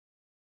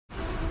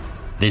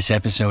This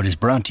episode is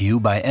brought to you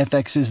by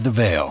FX's The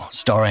Veil,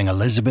 starring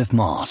Elizabeth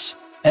Moss.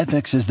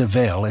 FX's The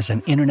Veil is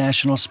an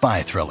international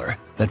spy thriller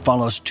that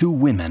follows two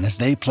women as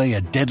they play a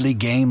deadly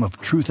game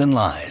of truth and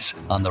lies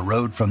on the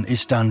road from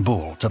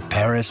Istanbul to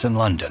Paris and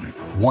London.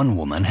 One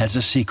woman has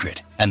a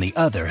secret, and the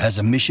other has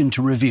a mission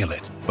to reveal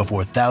it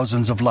before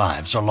thousands of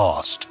lives are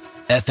lost.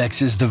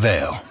 FX's The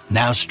Veil,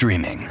 now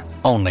streaming,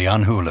 only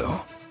on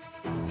Hulu.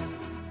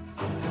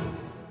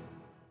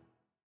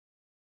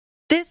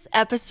 This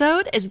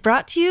episode is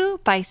brought to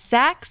you by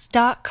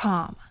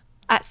Sax.com.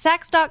 At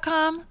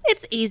Sax.com,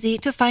 it's easy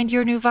to find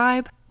your new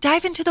vibe.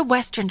 Dive into the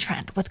Western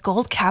trend with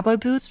gold cowboy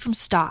boots from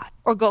Stott,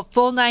 or go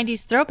full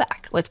 90s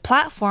throwback with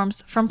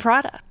platforms from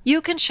Prada.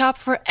 You can shop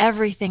for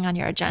everything on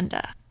your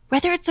agenda,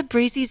 whether it's a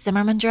breezy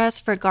Zimmermann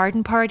dress for a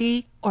garden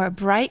party or a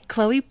bright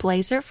Chloe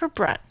blazer for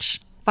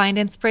brunch. Find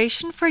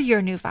inspiration for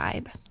your new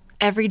vibe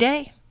every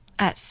day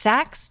at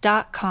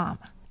Sax.com.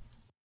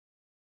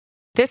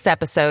 This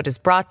episode is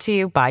brought to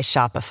you by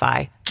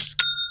Shopify.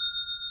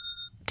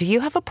 Do you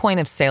have a point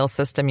of sale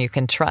system you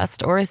can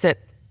trust, or is it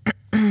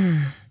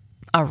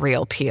a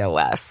real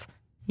POS?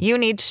 You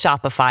need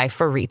Shopify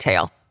for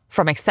retail.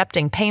 From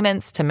accepting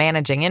payments to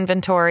managing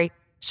inventory,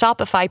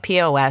 Shopify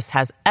POS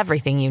has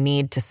everything you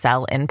need to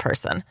sell in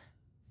person.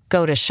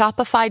 Go to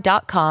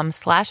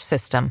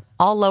shopify.com/system,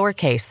 all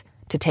lowercase,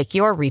 to take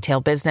your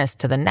retail business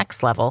to the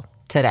next level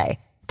today.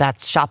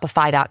 That's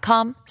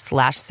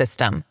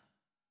shopify.com/system.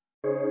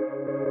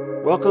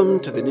 Welcome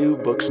to the New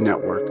Books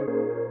Network.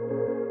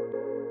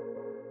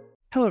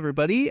 Hello,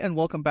 everybody, and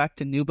welcome back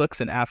to New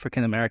Books in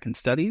African American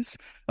Studies,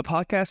 a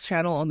podcast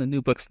channel on the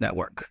New Books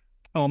Network.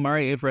 I'm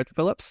Amari Everett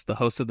Phillips, the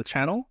host of the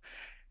channel,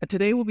 and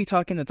today we'll be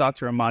talking to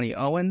Dr. Imani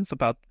Owens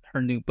about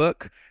her new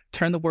book,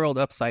 Turn the World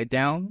Upside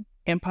Down: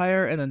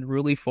 Empire and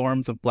Unruly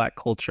Forms of Black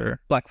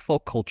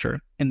Folk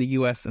Culture in the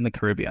U.S. and the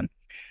Caribbean.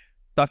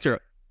 Dr.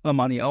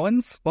 Imani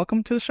Owens,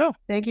 welcome to the show.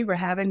 Thank you for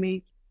having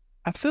me.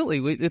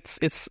 Absolutely.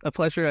 It's a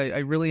pleasure. I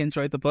really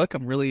enjoyed the book.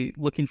 I'm really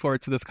looking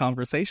forward to this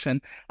conversation.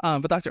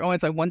 But Dr.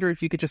 Owens, I wonder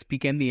if you could just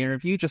begin the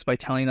interview just by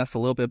telling us a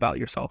little bit about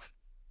yourself.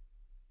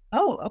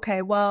 Oh,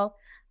 okay. Well,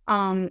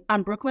 I'm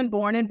Brooklyn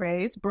born and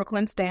raised,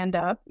 Brooklyn stand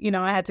up.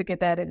 I had to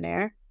get that in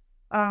there.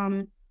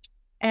 And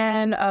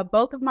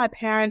both of my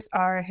parents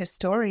are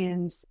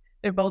historians.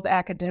 They're both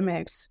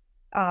academics.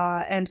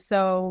 And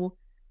so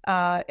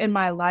in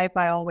my life,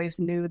 I always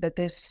knew that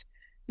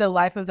the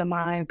life of the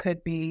mind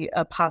could be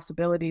a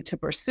possibility to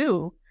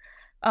pursue.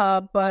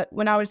 But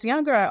when I was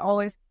younger, I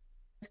always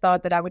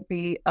thought that I would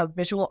be a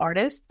visual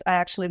artist. I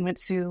actually went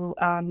to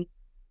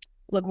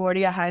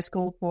LaGuardia High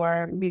School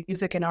for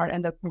music and art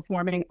and the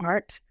performing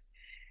arts.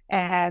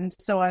 And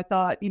so I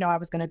thought, I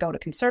was going to go to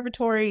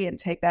conservatory and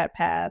take that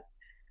path.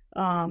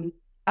 I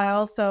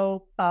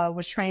also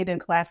was trained in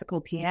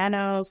classical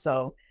piano,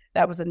 so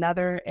that was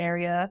another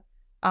area.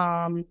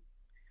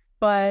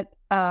 But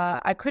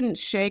I couldn't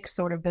shake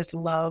sort of this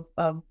love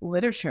of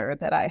literature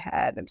that I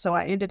had. And so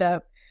I ended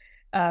up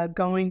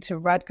going to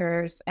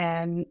Rutgers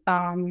and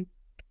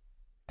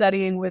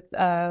studying with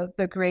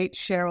the great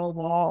Cheryl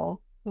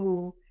Wall,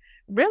 who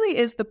really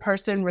is the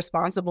person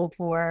responsible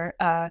for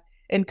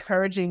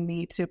encouraging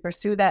me to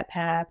pursue that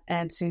path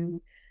and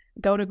to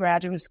go to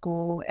graduate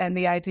school. And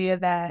the idea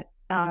that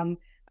I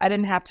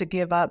didn't have to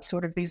give up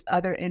sort of these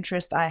other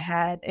interests I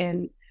had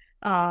in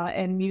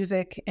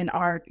music and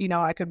art.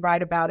 I could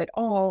write about it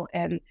all,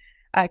 and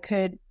I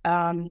could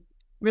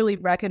really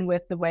reckon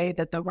with the way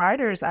that the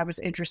writers I was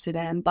interested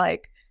in,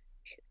 like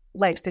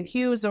Langston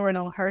Hughes or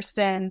Ornell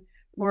Hurston,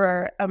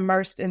 were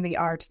immersed in the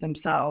arts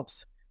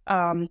themselves.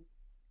 And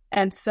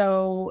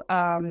so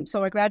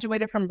I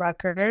graduated from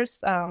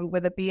Rutgers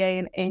with a BA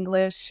in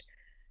English,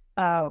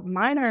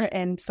 minor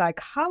in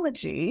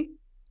psychology,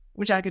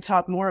 which I could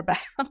talk more about.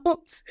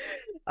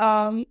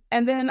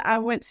 And then I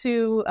went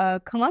to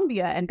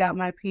Columbia and got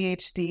my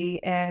PhD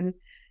in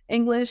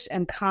English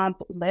and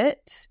Comp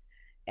Lit.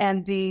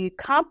 And the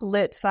Comp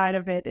Lit side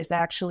of it is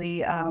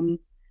actually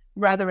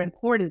rather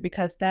important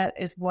because that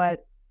is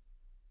what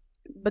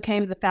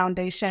became the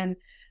foundation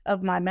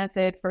of my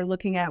method for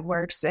looking at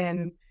works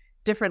in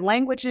different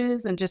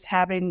languages and just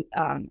having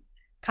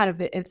kind of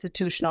the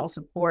institutional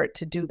support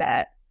to do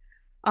that.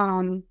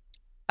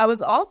 I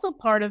was also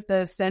part of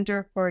the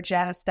Center for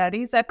Jazz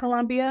Studies at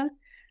Columbia,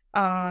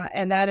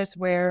 and that is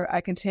where I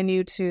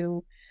continue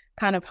to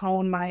kind of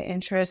hone my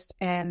interest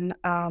in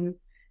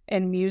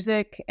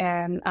music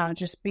and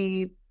just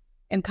be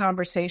in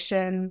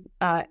conversation,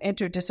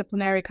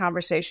 interdisciplinary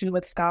conversation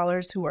with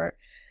scholars who are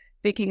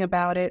thinking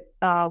about it,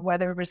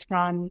 whether it was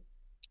from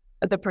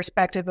the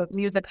perspective of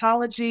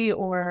musicology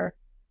or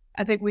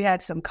I think we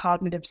had some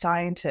cognitive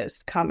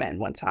scientists come in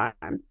one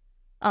time.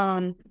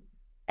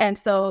 And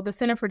so the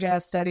Center for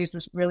Jazz Studies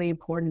was really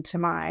important to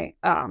my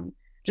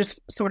just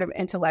sort of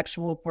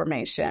intellectual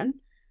formation.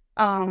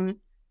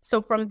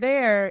 So from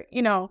there,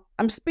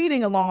 I'm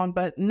speeding along,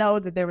 but know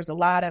that there was a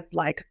lot of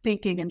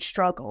thinking and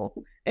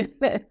struggle in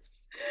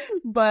this.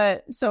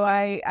 But so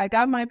I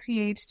got my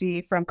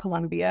PhD from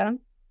Columbia,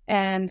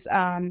 and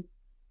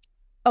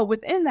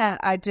within that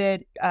I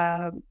did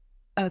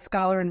a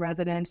scholar in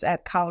residence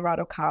at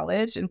Colorado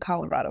College in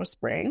Colorado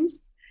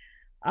Springs.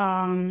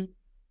 And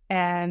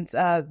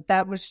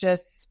that was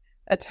just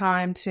a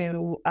time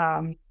to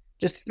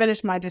just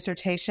finish my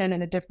dissertation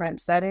in a different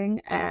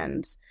setting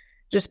and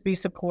just be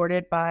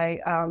supported by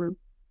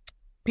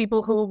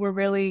people who were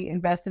really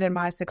invested in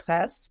my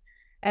success.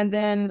 And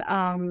then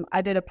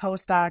I did a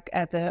postdoc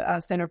at the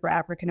Center for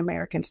African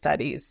American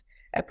Studies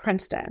at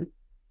Princeton.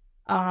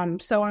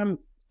 So I'm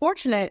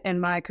fortunate in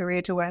my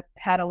career to have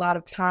had a lot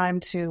of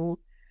time to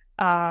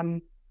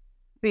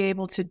be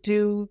able to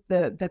do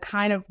the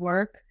kind of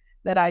work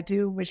that I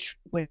do, which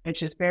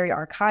is very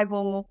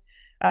archival,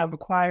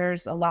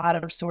 requires a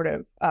lot of sort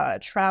of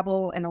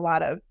travel and a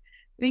lot of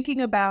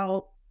thinking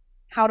about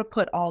how to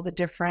put all the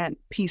different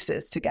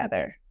pieces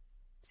together.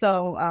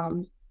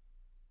 So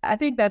I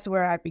think that's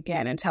where I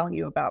began in telling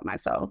you about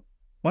myself.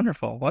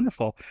 Wonderful,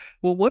 wonderful.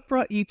 Well, what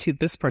brought you to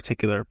this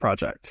particular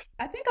project?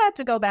 I think I have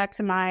to go back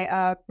to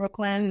my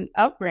Brooklyn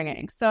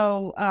upbringing.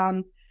 So,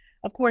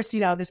 of course,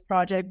 this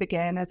project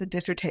began as a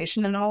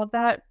dissertation and all of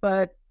that,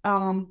 but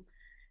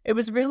it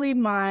was really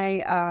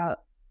my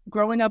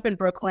growing up in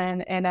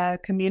Brooklyn in a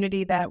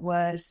community that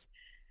was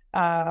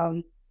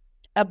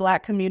a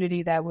Black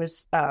community that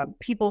was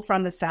people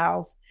from the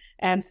South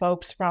and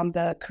folks from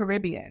the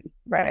Caribbean,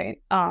 right?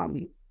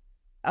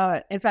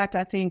 In fact,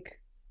 I think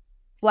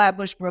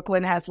Flatbush,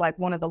 Brooklyn has like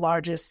one of the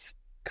largest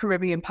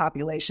Caribbean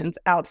populations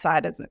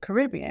outside of the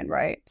Caribbean,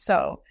 right?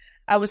 So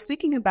I was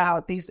thinking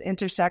about these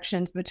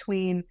intersections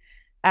between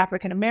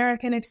African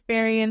American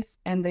experience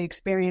and the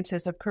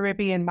experiences of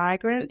Caribbean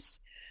migrants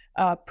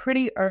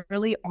pretty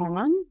early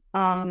on.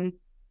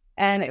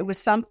 And it was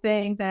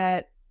something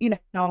that,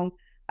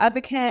 I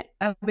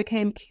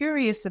became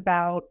curious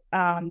about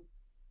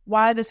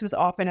why this was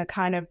often a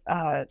kind of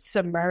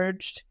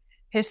submerged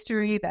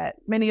history, that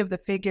many of the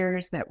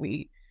figures that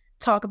we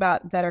talk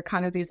about that are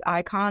kind of these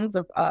icons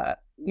of,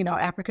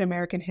 African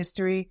American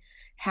history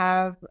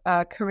have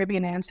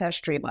Caribbean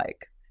ancestry,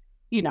 like,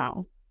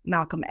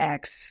 Malcolm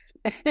X,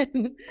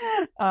 and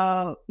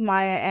Maya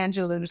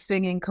Angelou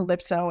singing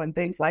Calypso and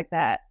things like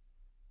that.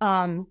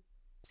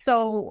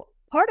 So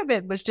part of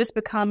it was just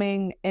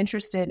becoming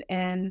interested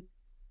in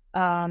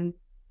the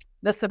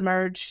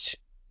submerged,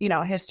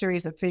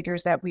 histories of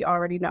figures that we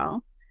already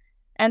know.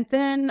 And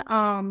then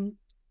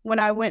when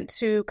I went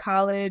to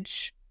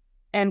college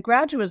and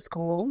graduate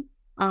school,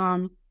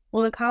 in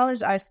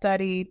college I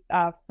studied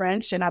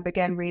French, and I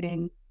began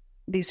reading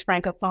these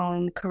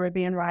Francophone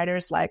Caribbean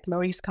writers like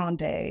Maurice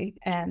Condé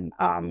and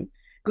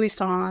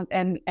Glissant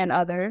and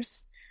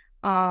others.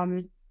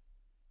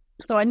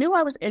 So I knew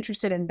I was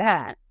interested in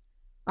that.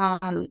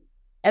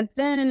 And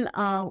then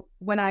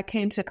when I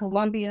came to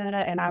Columbia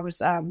and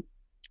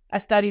I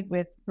studied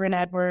with Bryn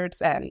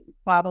Edwards and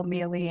Bob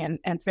O'Meally and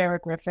Farrah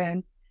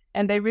Griffin,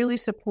 and they really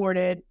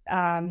supported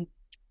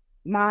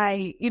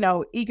my,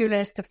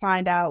 eagerness to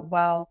find out,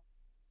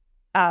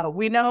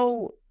 we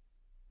know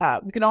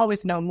we can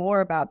always know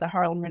more about the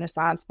Harlem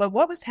Renaissance, but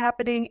what was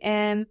happening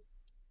in,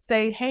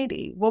 say,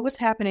 Haiti? What was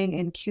happening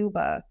in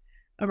Cuba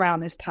around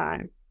this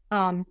time?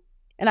 And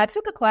I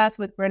took a class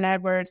with Bryn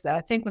Edwards that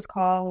I think was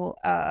called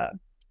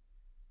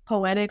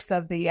Poetics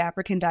of the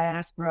African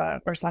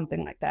Diaspora or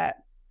something like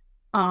that.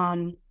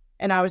 And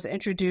I was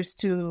introduced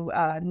to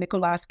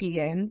Nicolas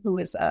Guillen, who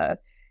is a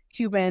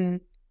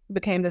Cuban,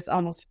 became this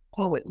almost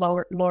poet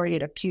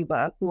laureate of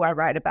Cuba, who I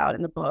write about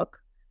in the book.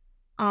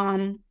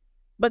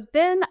 But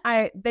then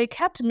they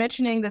kept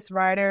mentioning this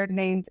writer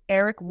named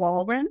Eric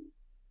Walren.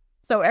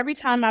 So every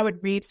time I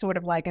would read sort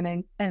of like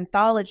an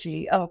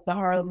anthology of the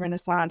Harlem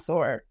Renaissance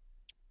or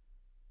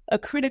a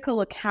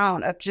critical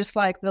account of just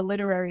like the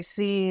literary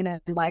scene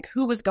and like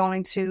who was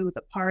going to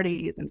the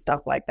parties and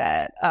stuff like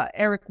that,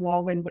 Eric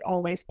Walren would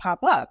always pop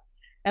up.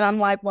 And I'm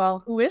like,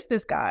 well, who is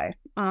this guy?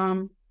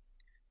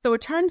 So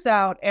it turns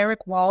out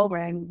Eric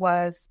Walren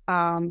was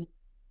one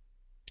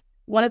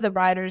of the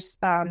writers,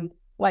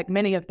 like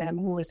many of them,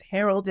 who was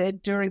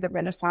heralded during the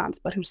Renaissance,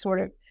 but who sort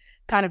of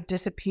kind of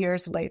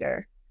disappears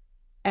later.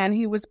 And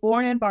he was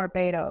born in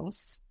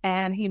Barbados,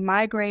 and he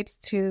migrates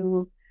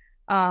to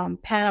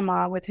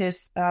Panama with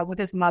his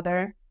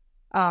mother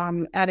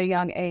at a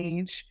young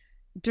age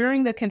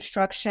during the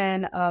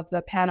construction of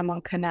the Panama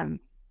Canal,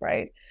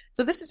 right?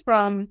 So this is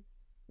from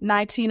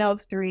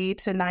 1903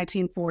 to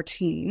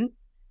 1914,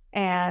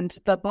 and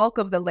the bulk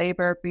of the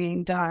labor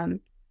being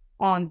done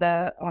on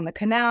the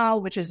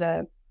canal, which is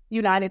a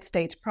United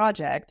States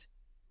project,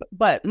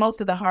 but most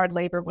of the hard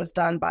labor was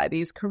done by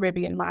these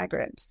Caribbean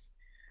migrants.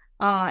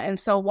 And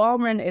so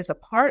Walren is a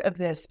part of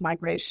this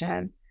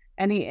migration,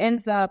 and he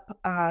ends up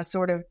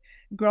sort of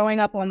growing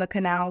up on the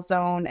canal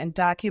zone and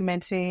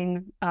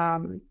documenting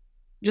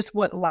just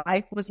what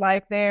life was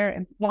like there.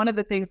 And one of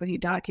the things that he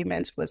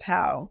documents was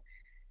how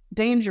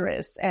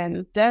dangerous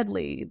and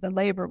deadly the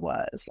labor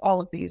was,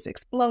 all of these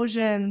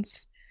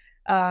explosions.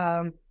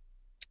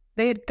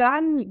 They had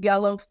gotten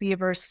yellow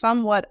fever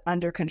somewhat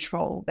under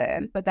control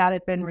then, but that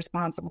had been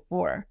responsible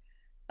for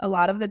a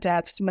lot of the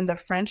deaths when the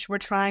French were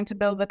trying to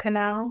build the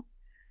canal.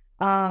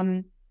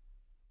 And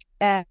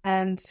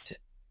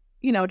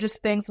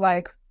just things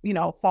like,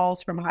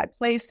 falls from high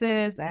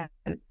places.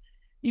 And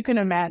you can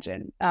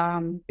imagine,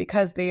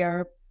 because they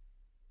are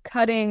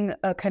cutting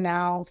a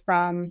canal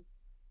from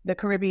the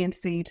Caribbean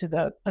Sea to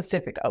the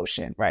Pacific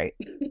Ocean, right?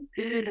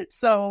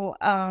 So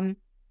out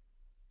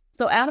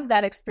of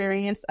that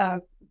experience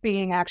of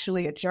being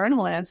actually a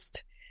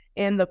journalist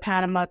in the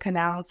Panama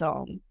Canal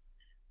Zone,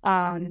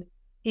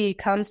 he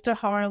comes to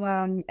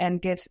Harlem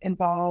and gets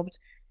involved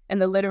in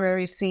the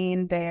literary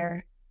scene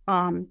there,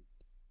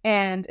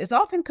 and is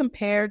often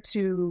compared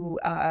to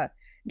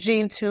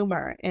Jean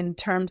Toomer in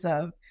terms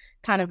of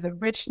kind of the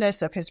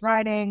richness of his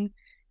writing,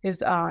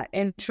 his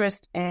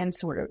interest in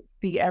sort of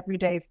the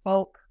everyday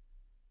folk.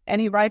 And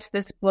he writes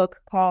this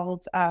book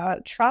called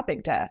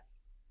Tropic Death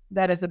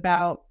that is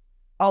about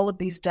all of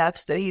these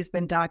deaths that he's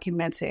been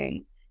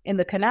documenting in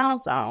the Canal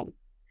Zone.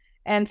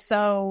 And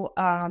so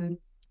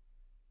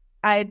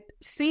I'd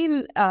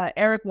seen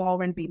Eric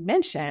Walren be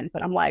mentioned,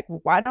 but I'm like,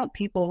 well, why don't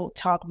people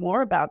talk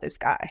more about this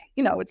guy?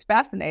 It's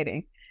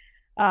fascinating.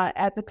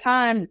 At the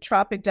time,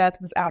 Tropic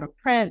Death was out of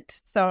print.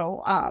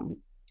 So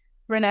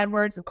Brent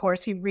Edwards, of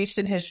course, he reached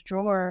in his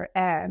drawer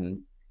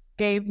and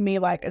gave me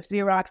like a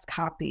Xerox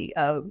copy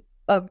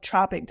of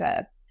Tropic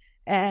Death.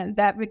 And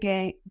that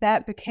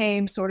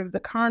became sort of the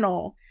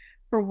kernel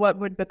for what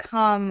would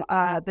become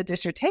the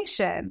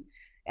dissertation.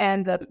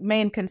 And the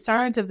main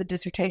concerns of the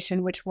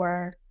dissertation, which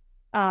were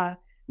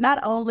not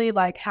only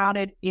like how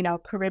did,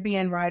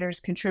 Caribbean writers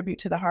contribute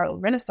to the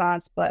Harlem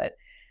Renaissance, but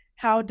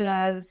how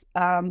does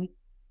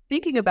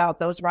thinking about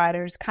those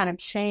writers kind of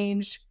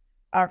change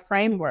our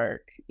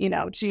framework,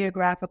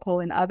 geographical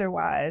and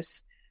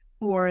otherwise,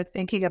 for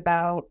thinking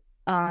about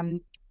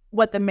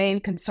what the main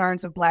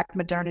concerns of Black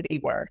modernity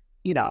were,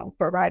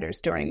 for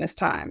writers during this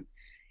time.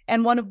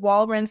 And one of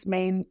Walren's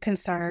main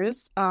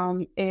concerns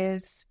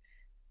is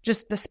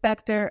just the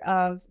specter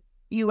of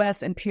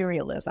U.S.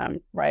 imperialism,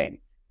 right?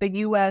 The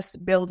U.S.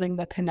 building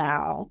the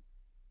canal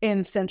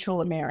in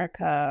Central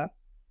America,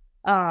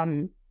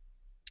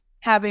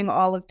 having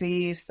all of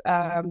these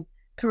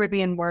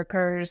Caribbean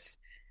workers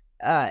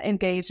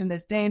engaged in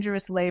this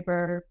dangerous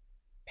labor,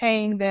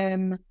 paying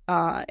them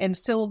in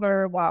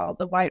silver while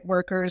the white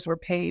workers were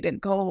paid in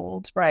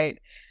gold, right?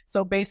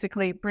 So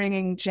basically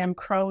bringing Jim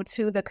Crow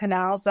to the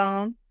Canal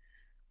Zone,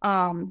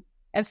 and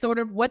sort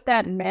of what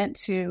that meant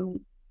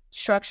to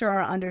structure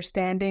our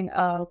understanding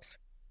of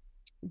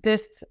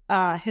this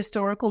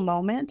historical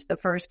moment, the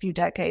first few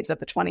decades of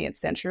the 20th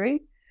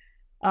century,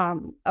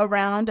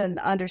 around an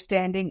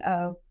understanding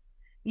of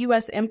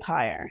U.S.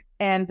 empire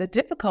and the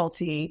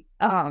difficulty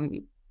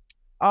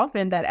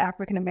often that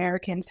African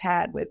Americans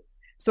had with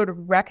sort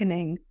of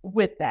reckoning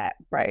with that,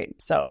 right?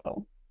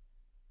 So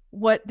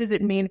what does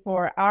it mean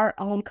for our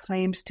own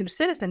claims to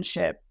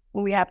citizenship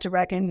when we have to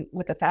reckon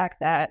with the fact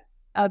that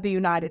the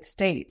United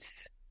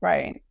States,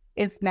 right,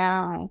 is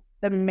now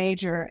the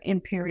major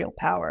imperial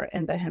power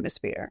in the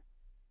hemisphere?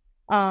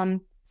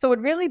 So it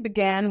really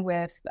began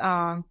with,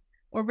 or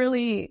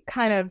really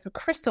kind of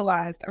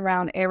crystallized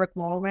around Eric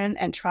Walren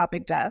and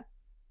Tropic Death.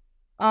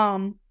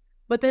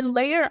 But then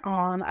later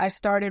on, I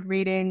started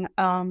reading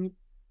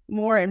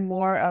more and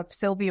more of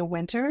Sylvia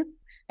Wynter.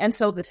 And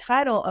so the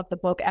title of the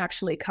book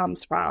actually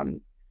comes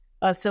from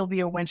a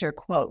Sylvia Wynter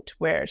quote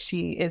where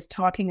she is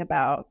talking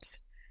about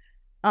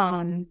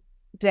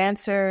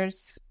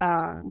dancers.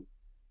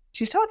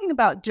 She's talking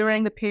about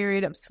during the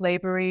period of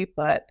slavery,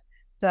 but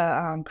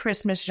the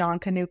Christmas Jean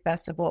Canoe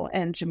Festival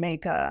in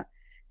Jamaica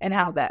and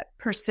how that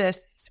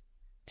persists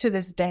to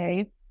this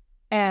day,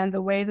 and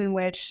the ways in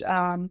which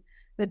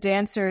the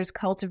dancers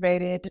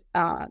cultivated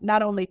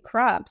not only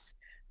crops,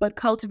 but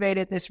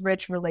cultivated this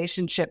rich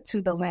relationship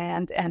to the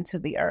land and to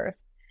the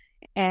earth.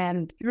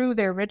 And through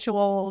their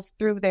rituals,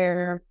 through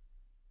their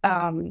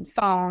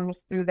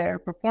songs, through their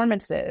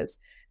performances,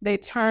 they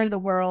turned the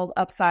world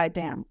upside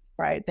down,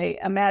 right? They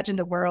imagined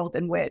a world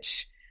in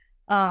which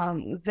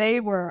they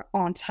were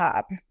on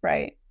top,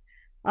 right?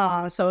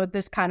 So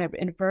this kind of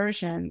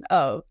inversion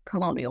of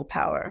colonial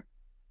power.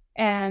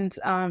 And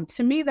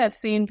to me, that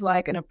seemed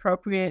like an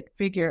appropriate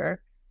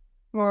figure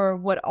for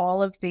what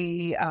all of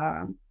the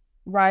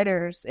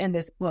writers in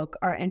this book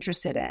are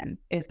interested in,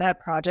 is that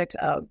project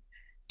of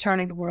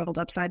turning the world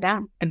upside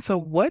down. And so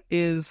what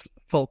is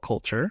folk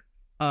culture?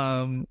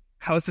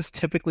 How is this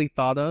typically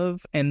thought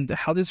of? And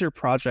how does your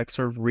project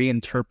sort of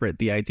reinterpret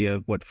the idea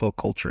of what folk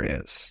culture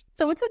is?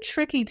 So it's a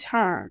tricky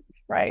term,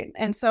 right?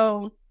 And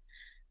so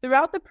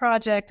throughout the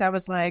project, I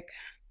was like,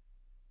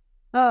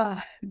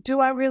 do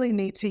I really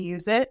need to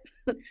use it?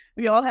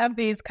 We all have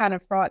these kind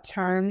of fraught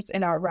terms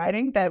in our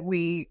writing that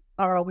we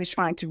are always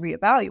trying to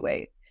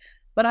reevaluate.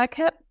 But I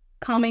kept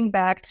coming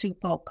back to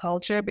folk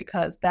culture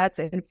because that's,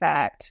 in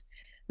fact,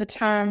 the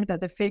term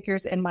that the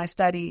figures in my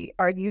study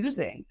are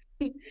using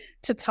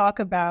to talk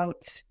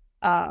about,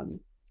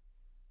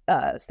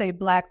 say,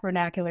 Black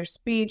vernacular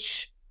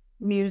speech,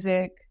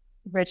 music,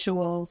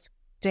 rituals,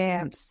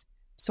 dance,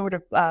 sort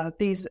of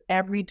these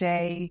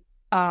everyday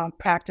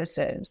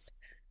practices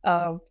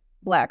of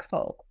Black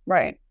folk,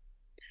 right?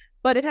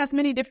 But it has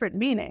many different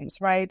meanings,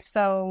 right?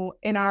 So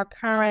in our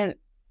current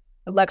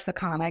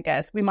lexicon, I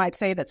guess. We might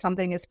say that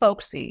something is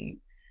folksy,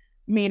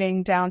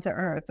 meaning down to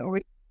earth, or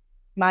we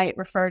might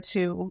refer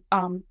to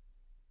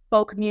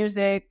folk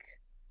music,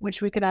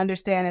 which we can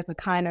understand as a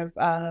kind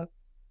of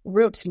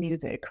roots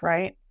music,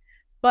 right?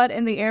 But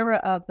in the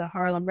era of the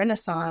Harlem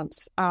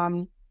Renaissance,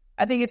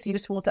 I think it's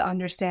useful to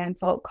understand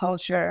folk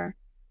culture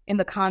in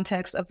the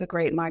context of the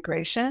Great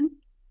Migration,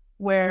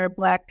 where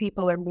Black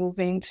people are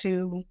moving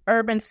to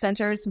urban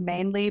centers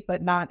mainly,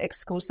 but not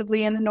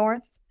exclusively in the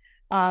North.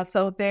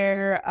 So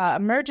there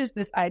emerges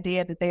this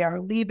idea that they are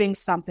leaving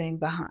something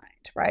behind,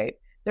 right?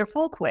 Their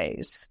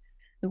folkways,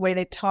 the way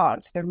they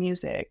talked, their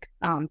music,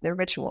 their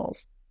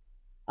rituals,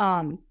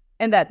 and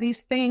that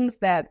these things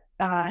that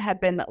had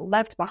been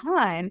left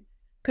behind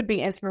could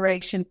be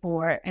inspiration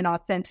for an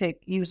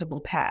authentic,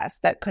 usable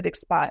past that could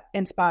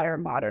inspire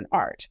modern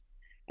art.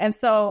 And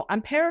so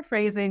I'm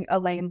paraphrasing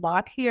Elaine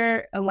Locke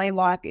here. Elaine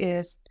Locke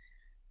is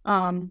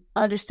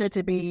understood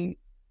to be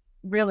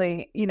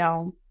really,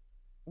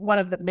 one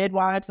of the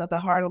midwives of the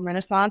Harlem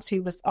Renaissance, he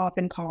was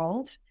often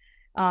called.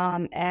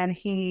 And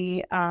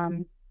he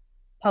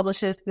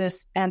publishes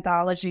this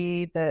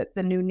anthology, The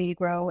New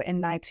Negro,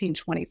 in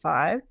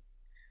 1925.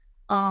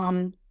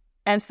 And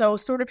so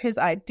sort of his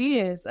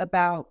ideas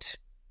about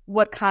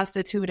what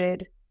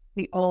constituted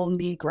the old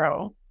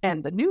Negro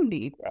and the new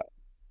Negro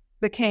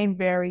became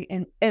very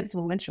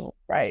influential,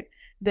 right?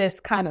 This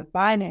kind of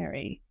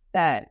binary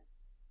that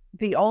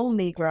the old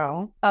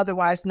Negro,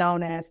 otherwise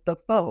known as the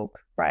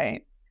folk,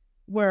 right,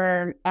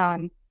 were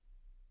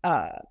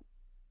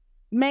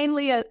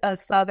mainly a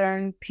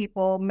Southern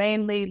people,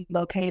 mainly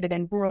located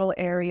in rural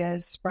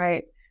areas,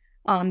 right?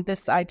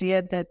 This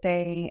idea that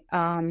they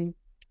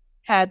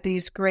had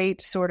these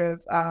great sort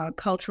of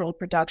cultural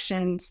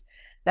productions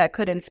that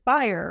could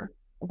inspire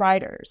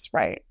writers,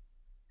 right?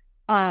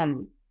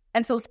 And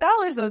so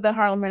scholars of the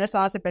Harlem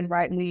Renaissance have been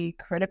rightly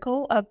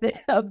critical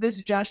of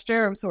this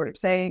gesture of sort of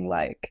saying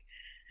like,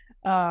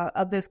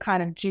 of this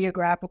kind of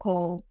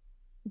geographical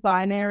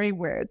binary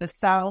where the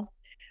South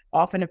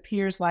often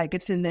appears like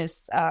it's in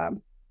this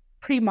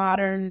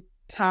pre-modern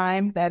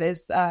time that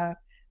is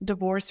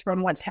divorced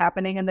from what's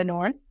happening in the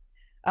North.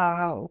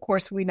 Of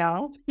course, we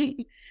know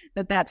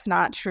that that's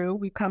not true.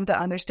 We've come to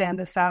understand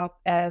the South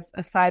as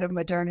a site of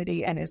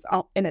modernity and is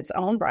in its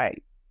own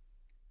right.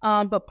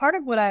 But part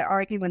of what I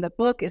argue in the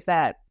book is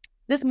that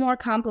this more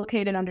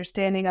complicated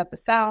understanding of the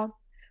South,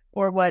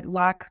 or what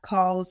Locke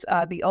calls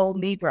the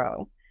old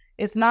Negro,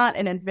 is not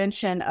an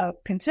invention of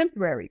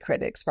contemporary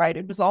critics, right?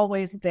 It was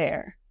always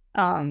there.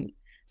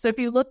 So if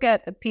you look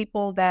at the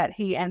people that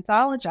he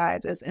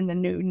anthologizes in the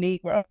New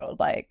Negro,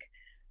 like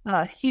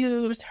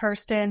Hughes,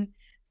 Hurston,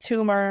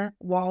 Toomer,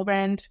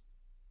 Walrand,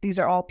 these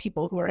are all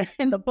people who are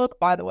in the book,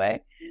 by the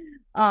way.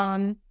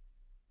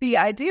 The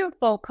idea of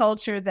folk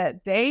culture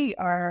that they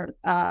are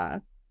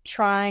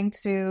trying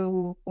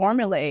to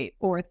formulate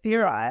or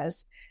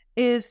theorize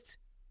is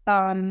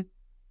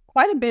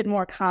quite a bit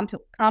more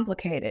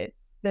complicated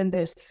than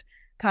this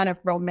kind of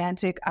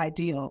romantic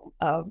ideal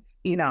of,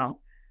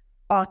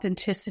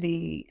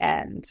 authenticity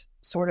and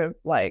sort of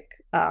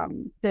like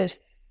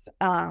this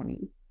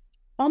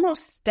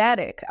almost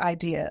static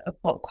idea of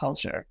folk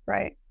culture,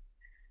 right?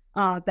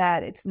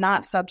 That it's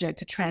not subject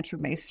to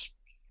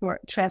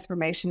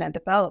transformation and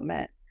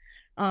development.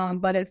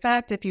 But in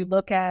fact, if you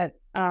look at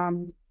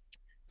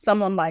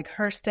someone like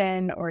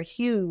Hurston or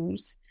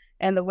Hughes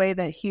and the way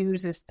that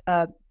Hughes is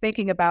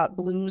thinking about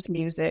blues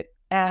music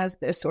as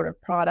this sort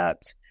of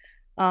product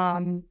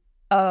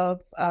of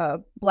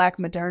Black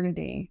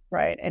modernity,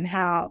 right? And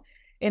how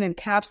it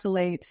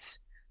encapsulates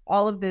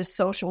all of this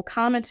social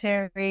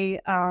commentary,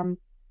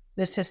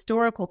 this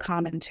historical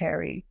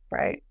commentary,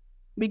 right?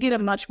 We get a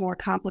much more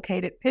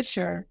complicated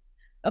picture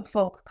of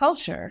folk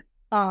culture.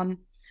 And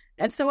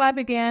so I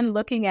began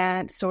looking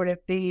at sort of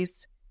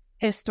these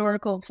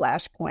historical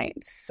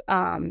flashpoints.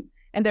 And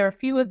there are a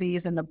few of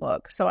these in the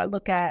book. So I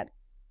look at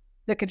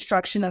the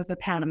construction of the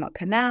Panama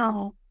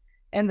Canal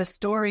and the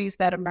stories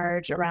that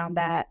emerge around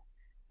that.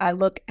 I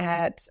look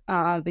at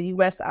the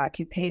U.S.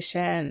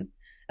 occupation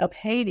of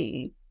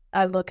Haiti.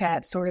 I look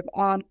at sort of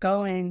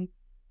ongoing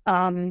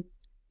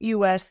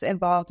U.S.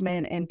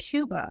 involvement in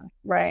Cuba,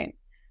 right?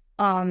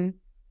 And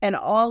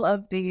all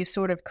of the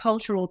sort of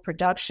cultural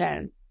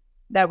production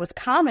that was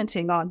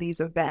commenting on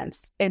these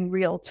events in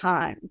real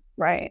time,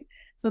 right?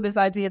 So this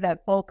idea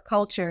that folk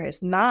culture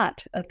is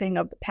not a thing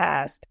of the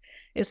past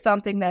is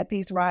something that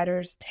these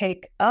writers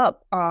take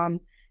up and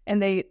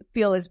they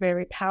feel is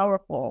very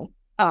powerful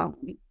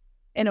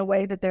in a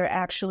way that they're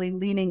actually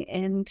leaning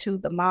into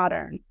the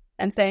modern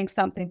and saying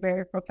something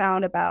very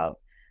profound about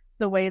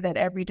the way that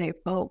everyday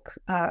folk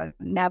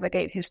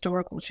navigate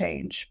historical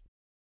change.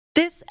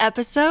 This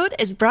episode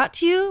is brought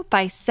to you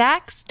by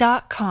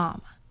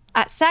Sax.com.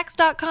 At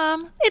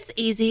Sax.com, it's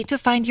easy to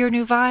find your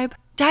new vibe.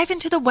 Dive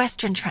into the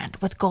Western trend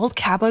with gold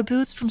cowboy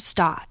boots from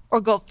Stott, or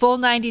go full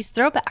 90s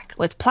throwback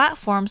with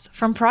platforms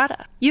from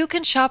Prada. You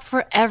can shop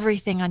for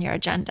everything on your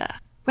agenda,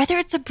 whether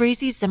it's a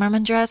breezy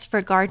Zimmermann dress for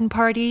a garden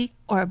party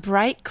or a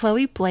bright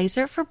Chloe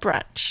blazer for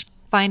brunch.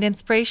 Find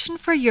inspiration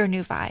for your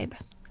new vibe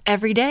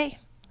every day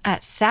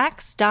at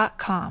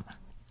Saks.com.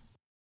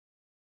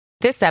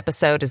 This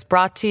episode is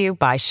brought to you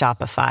by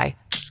Shopify.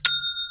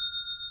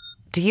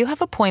 Do you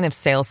have a point of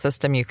sale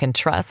system you can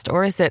trust,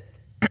 or is it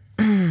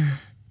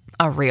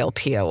a real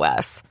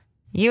POS?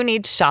 You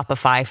need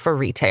Shopify for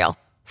retail.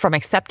 From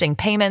accepting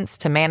payments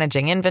to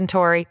managing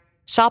inventory,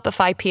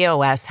 Shopify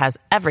POS has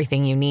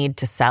everything you need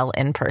to sell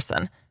in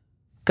person.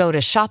 Go to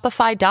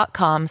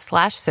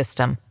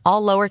shopify.com/system,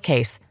 all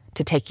lowercase,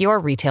 to take your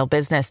retail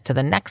business to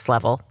the next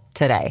level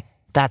today.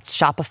 That's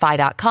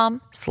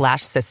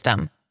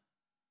shopify.com/system.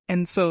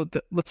 And so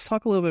let's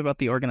talk a little bit about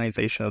the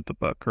organization of the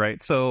book,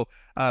 right? So,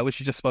 which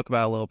you just spoke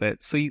about a little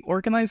bit. So you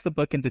organize the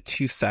book into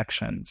two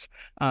sections.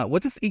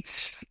 What does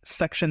each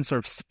section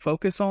sort of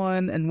focus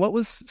on? And what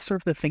was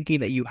sort of the thinking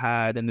that you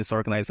had in this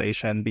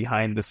organization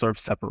behind the sort of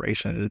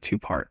separation into two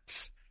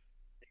parts?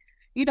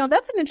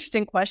 That's an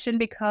interesting question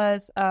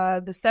because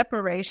the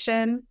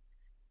separation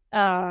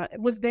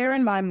was there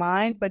in my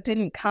mind, but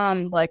didn't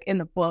come like in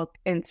the book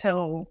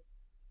until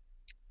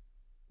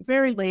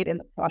very late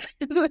in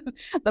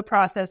the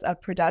process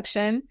of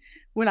production,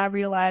 when I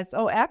realized,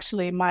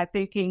 actually, my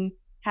thinking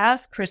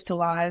has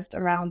crystallized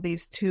around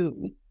these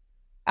two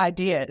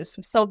ideas.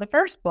 So the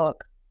first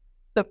book,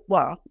 slip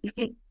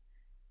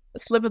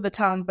of the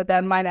tongue, but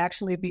that might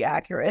actually be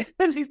accurate.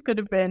 These could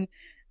have been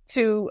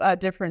two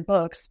different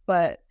books.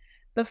 But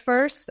the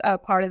first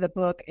part of the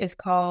book is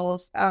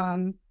called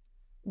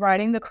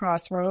Writing the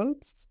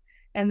Crossroads.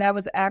 And that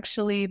was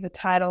actually the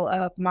title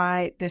of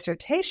my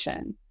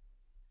dissertation.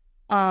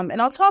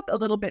 And I'll talk a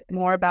little bit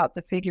more about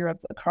the figure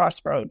of the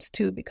crossroads,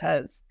 too,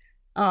 because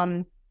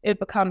it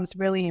becomes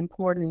really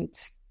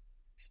important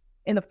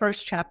in the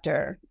first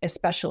chapter,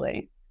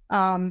 especially.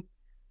 But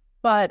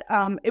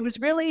it was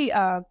really,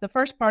 the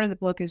first part of the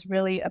book is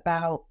really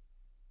about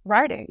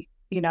writing,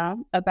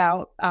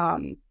 about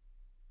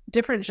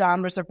different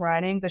genres of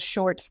writing, the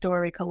short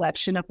story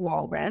collection of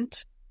Wall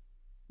Rent,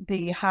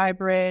 the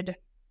hybrid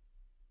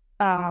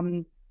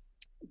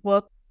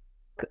book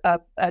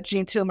of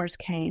Jean Toomer's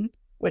Cane,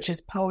 which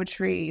is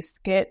poetry,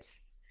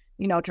 skits,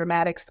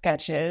 dramatic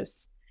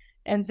sketches.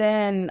 And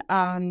then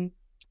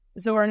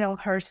Zora Neale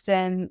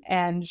Hurston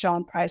and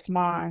Jean Price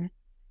Marr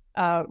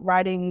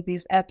writing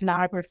these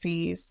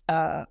ethnographies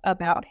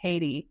about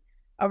Haiti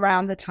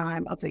around the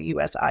time of the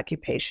U.S.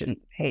 occupation of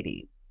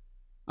Haiti.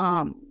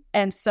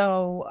 And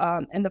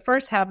so in the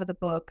first half of the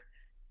book,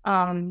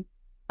 I'm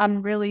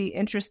really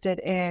interested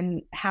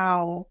in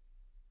how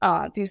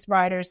these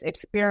writers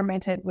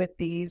experimented with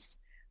these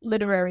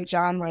literary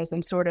genres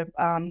and sort of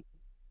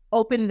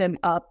opened them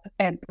up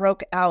and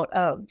broke out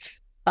of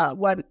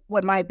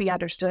what might be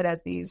understood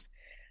as these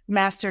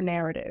master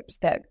narratives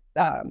that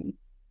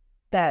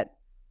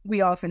we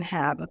often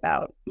have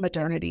about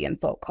modernity and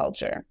folk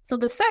culture. So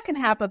the second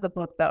half of the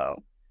book,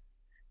 though,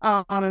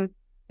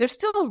 there's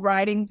still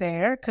writing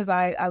there because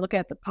I look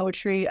at the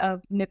poetry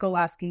of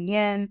Nicolas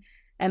Guillen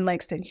and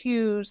Langston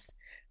Hughes,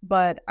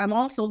 but I'm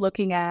also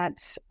looking at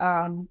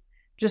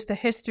just the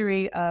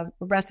history of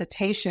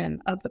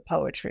recitation of the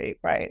poetry,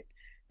 right?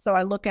 So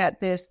I look at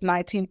this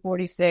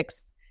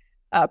 1946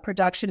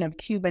 production of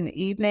Cuban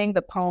Evening,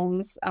 the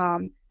poems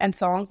and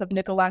songs of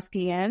Nicolas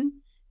Guillen,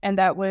 and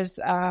that was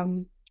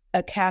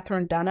a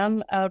Catherine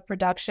Dunham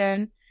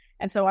production.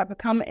 And so I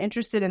become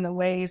interested in the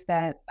ways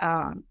that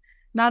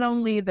not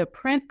only the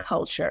print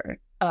culture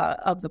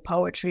of the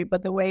poetry,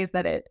 but the ways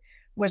that it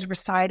was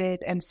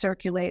recited and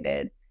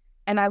circulated.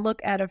 And I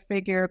look at a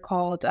figure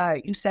called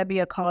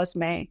Eusebia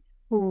Cosme,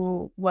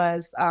 who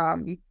was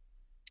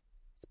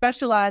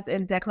specialized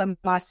in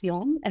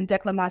declamation. And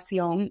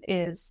declamation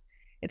it's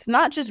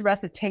not just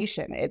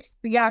recitation, it's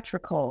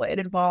theatrical. It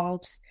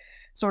involves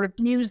sort of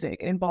music,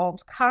 it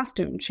involves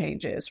costume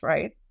changes,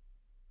 right?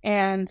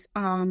 And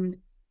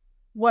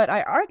what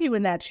I argue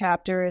in that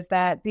chapter is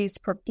that these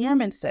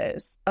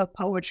performances of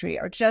poetry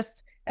are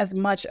just as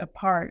much a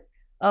part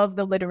of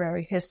the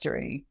literary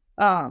history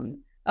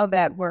of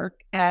that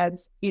work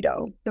as,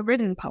 the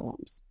written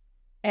poems.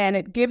 And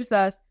it gives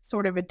us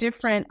sort of a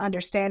different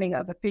understanding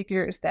of the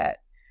figures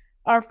that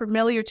are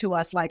familiar to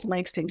us, like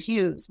Langston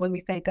Hughes, when we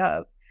think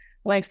of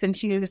Langston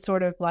Hughes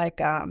sort of like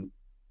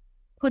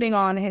putting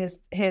on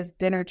his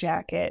dinner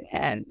jacket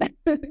and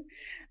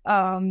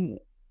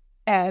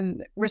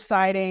and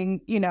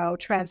reciting,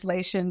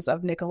 translations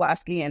of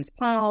Nicolas Guillen's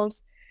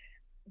poems.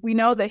 We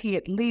know that he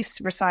at least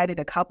recited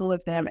a couple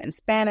of them in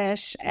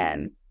Spanish,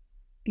 and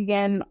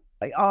Guillen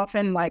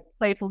often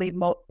playfully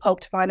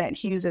poked fun at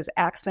Hughes's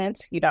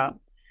accent,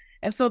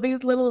 And so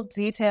these little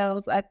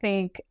details, I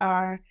think,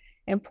 are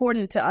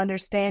important to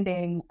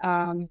understanding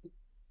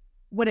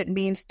what it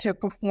means to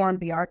perform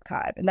the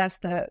archive. And that's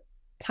the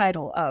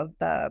title of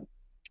the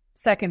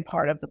second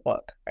part of the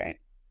book, right?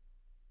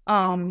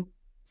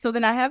 So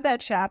then I have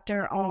that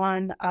chapter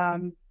on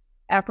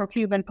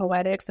Afro-Cuban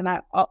poetics, and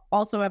I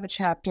also have a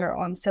chapter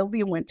on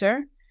Sylvia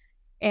Wynter.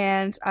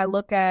 And I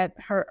look at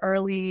her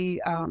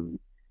early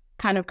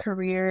kind of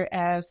career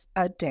as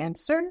a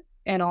dancer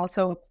and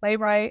also a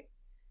playwright,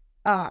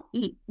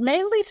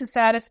 mainly to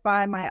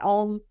satisfy my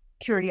own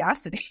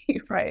curiosity,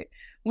 right?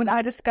 When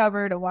I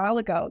discovered a while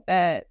ago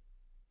that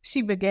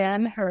she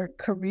began her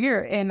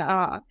career in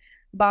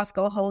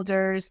Bosco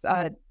Holder's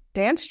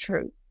dance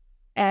troupe,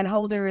 and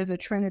Holder is a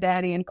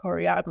Trinidadian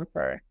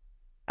choreographer.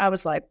 I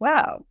was like,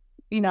 wow,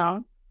 you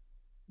know,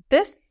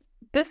 this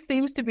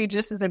seems to be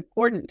just as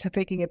important to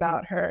thinking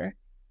about her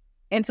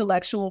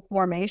intellectual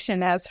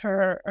formation as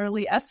her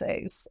early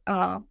essays.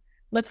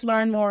 Let's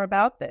learn more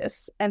about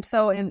this. And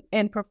so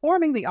in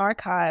performing the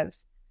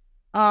archives,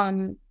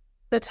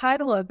 the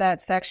title of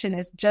that section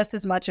is just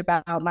as much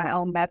about my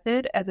own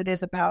method as it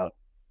is about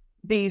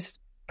these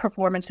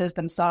performances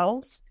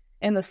themselves,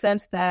 in the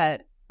sense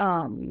that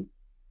I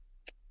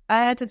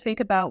had to think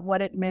about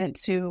what it meant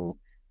to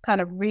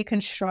kind of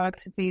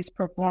reconstruct these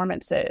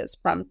performances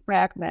from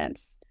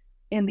fragments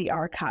in the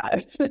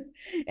archive.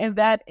 And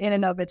that in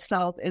and of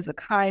itself is a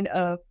kind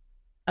of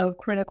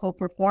critical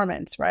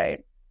performance,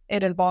 right?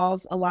 It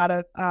involves a lot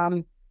of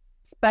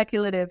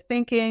speculative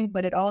thinking,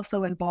 but it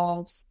also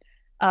involves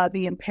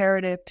the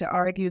imperative to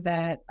argue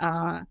that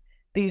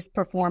these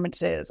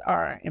performances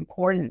are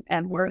important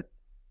and worth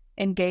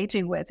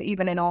engaging with,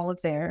 even in all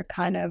of their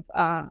kind of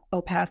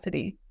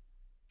opacity.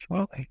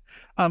 Absolutely.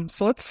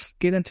 So let's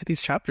get into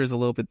these chapters a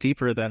little bit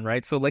deeper then,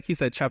 right? So like you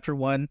said, chapter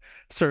 1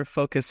 sort of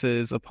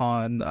focuses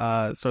upon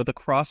sort of the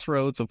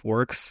crossroads of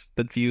works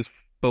that views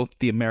both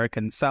the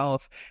American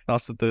South and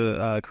also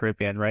the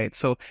Caribbean, right?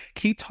 So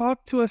can you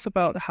talk to us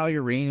about how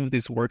your reading of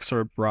these works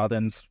sort of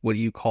broadens what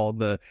you call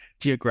the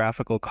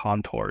geographical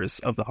contours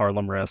of the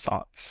Harlem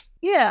Renaissance?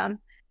 Yeah.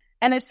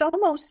 And it's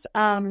almost,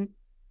 to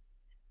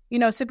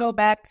go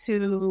back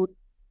to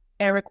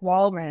Eric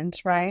Walrand,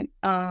 right?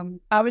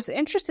 I was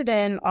interested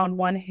in, on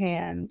one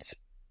hand,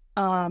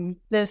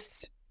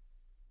 this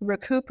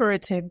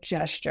recuperative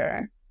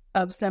gesture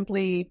of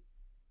simply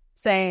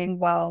saying,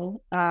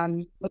 well,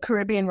 the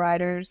Caribbean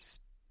writers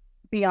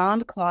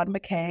beyond Claude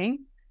McKay,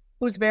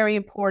 who's very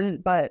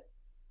important, but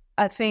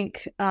I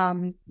think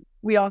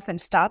we often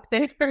stop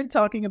there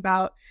talking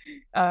about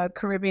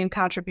Caribbean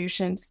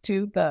contributions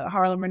to the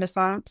Harlem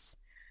Renaissance.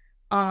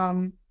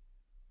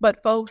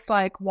 But folks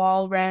like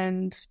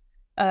Walrand,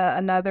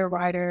 another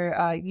writer,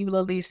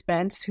 Eula Lee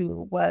Spence,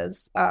 who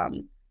was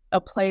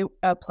a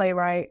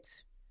playwright,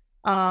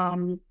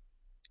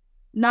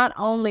 not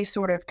only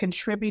sort of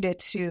contributed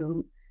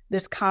to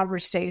this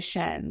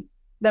conversation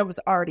that was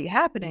already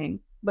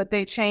happening, but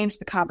they changed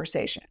the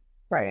conversation,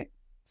 right?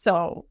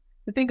 So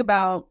to think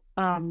about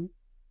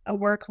a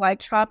work like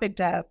Tropic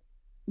Death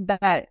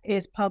that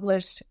is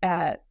published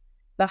at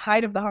the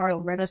height of the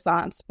Harlem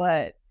Renaissance,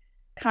 but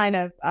kind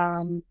of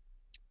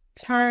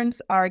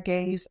turns our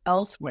gaze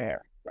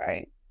elsewhere,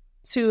 right?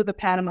 To the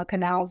Panama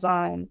Canal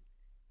Zone,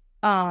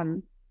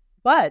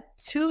 but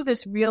to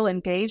this real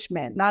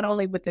engagement, not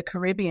only with the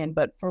Caribbean,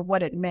 but for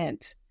what it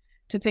meant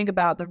to think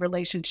about the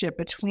relationship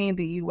between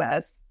the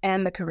U.S.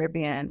 and the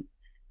Caribbean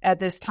at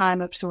this time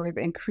of sort of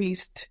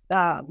increased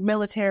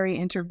military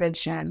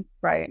intervention,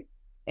 right,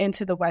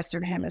 into the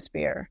Western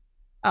Hemisphere.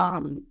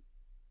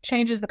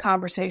 Changes the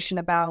conversation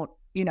about,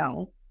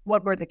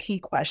 what were the key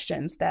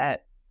questions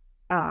that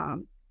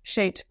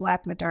shaped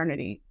Black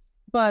modernity.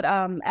 But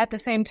at the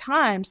same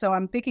time, so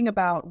I'm thinking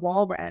about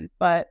Walrand,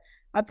 but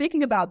I'm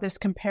thinking about this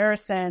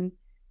comparison,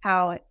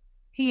 how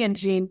he and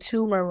Jean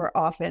Toomer were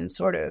often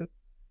sort of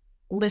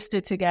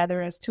listed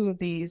together as two of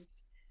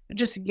these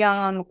just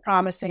young,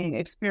 promising,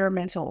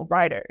 experimental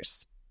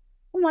writers.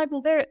 I'm like,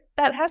 well, there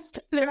has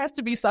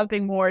to be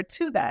something more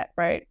to that,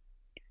 right?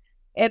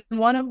 In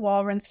one of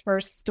Walrand's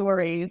first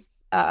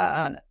stories,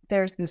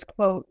 there's this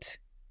quote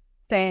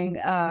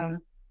saying,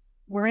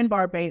 we're in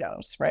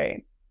Barbados,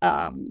 right?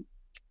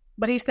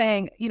 But he's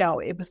saying,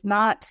 it was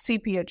not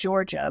Sepia,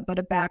 Georgia, but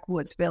a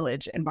backwoods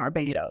village in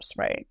Barbados,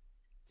 right?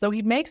 So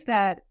he makes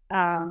that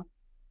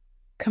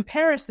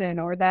comparison,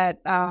 or that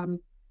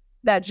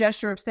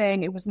gesture of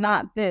saying it was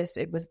not this,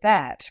 it was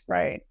that,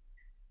 right?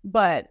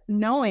 But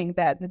knowing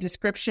that the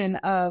description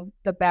of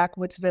the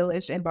backwoods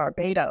village in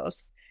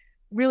Barbados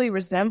really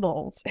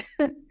resembles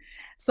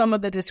some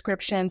of the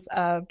descriptions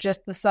of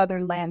just the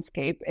southern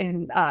landscape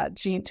in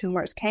Jean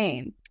Toomer's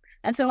Cane.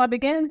 And so I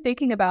began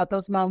thinking about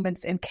those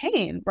moments in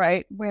Cane,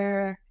 right,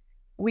 where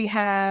we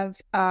have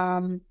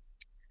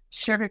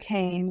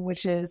sugarcane,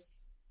 which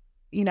is,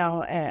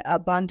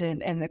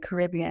 abundant in the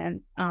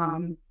Caribbean.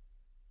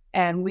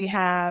 And we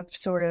have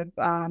sort of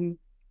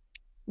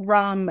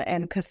rum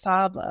and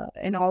cassava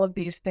and all of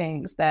these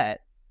things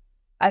that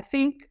I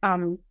think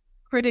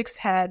critics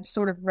had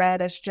sort of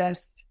read as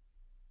just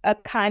a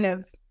kind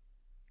of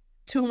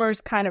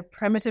Toomer's kind of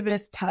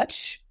primitivist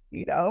touch,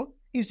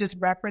 he's just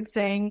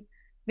referencing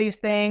these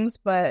things.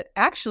 But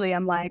actually,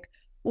 I'm like,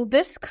 well,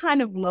 this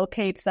kind of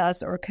locates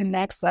us or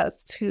connects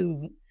us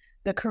to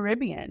the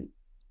Caribbean.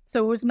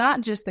 So it was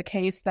not just the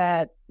case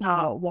that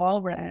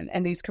Walrand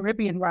and these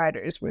Caribbean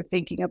writers were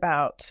thinking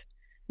about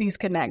these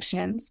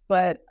connections,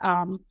 but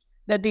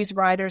that these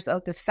writers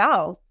of the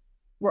South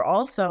were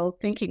also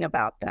thinking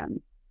about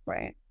them,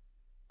 right?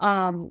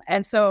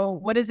 And so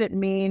what does it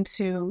mean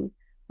to,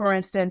 for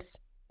instance,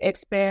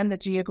 expand the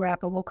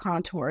geographical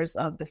contours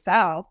of the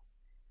South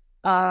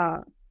uh,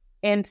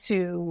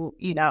 into,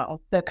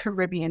 the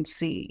Caribbean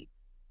Sea.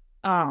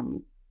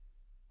 And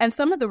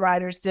some of the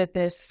writers did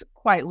this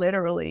quite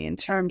literally in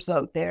terms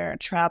of their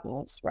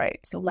travels, right?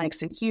 So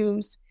Langston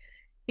Hughes,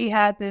 he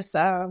had this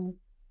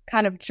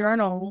kind of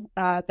journal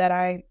that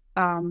I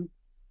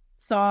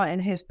saw in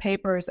his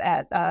papers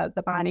at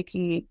the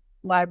Beinecke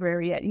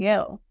Library at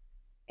Yale.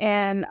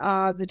 And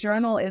the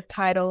journal is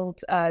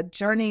titled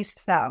Journey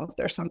South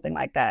or something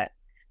like that.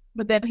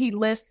 But then he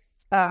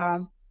lists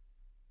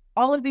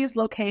all of these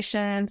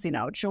locations,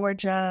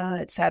 Georgia,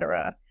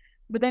 etc.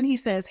 But then he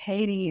says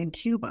Haiti and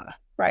Cuba,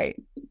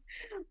 right?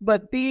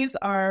 But these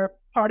are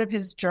part of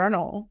his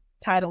journal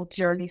titled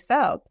Journey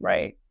South,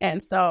 right?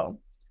 And so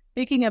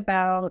thinking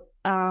about,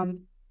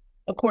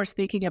 of course,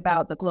 thinking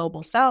about the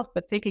global South,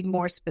 but thinking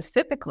more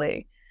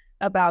specifically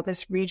about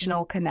this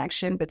regional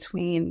connection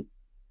between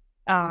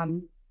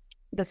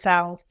the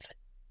South,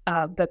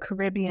 the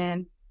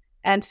Caribbean,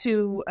 and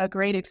to a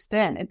great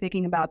extent, and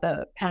thinking about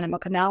the Panama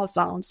Canal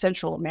Zone,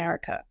 Central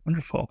America.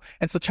 Wonderful.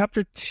 And so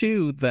chapter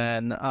 2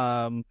 then,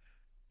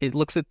 it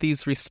looks at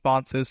these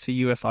responses to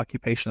U.S.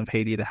 occupation of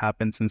Haiti that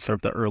happens in sort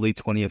of the early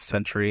 20th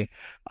century.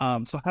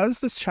 So how does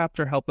this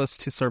chapter help us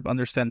to sort of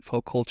understand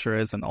folk culture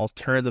as an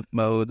alternative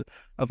mode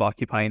of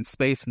occupying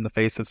space in the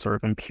face of sort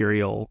of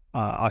imperial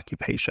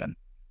occupation?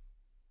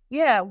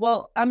 Yeah,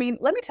 well, I mean,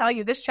 let me tell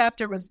you, this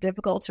chapter was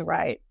difficult to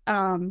write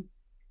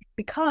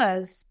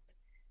because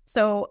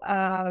so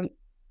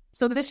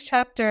this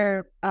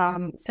chapter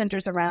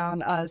centers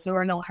around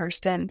Zora Neale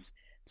Hurston's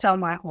Tell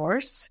My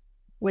Horse,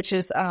 which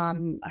is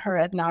her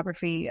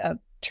ethnography of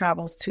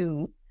travels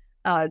to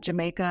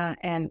Jamaica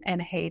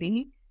and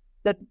Haiti.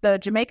 The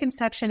Jamaican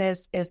section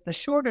is the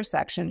shorter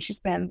section. She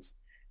spends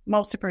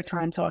most of her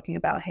time talking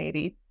about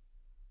Haiti.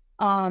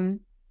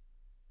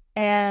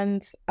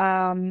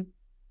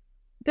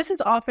 This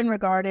is often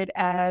regarded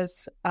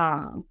as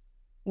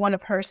one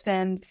of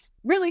Hurston's,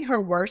 really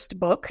her worst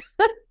book,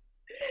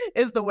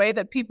 is the way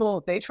that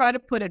they try to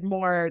put it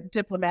more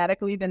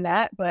diplomatically than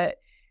that, but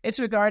it's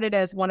regarded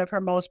as one of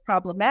her most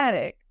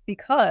problematic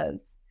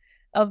because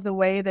of the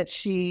way that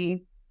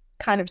she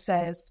kind of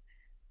says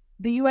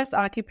the U.S.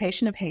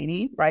 occupation of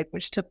Haiti, right,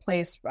 which took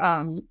place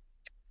from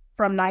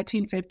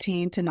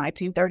 1915 to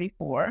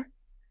 1934,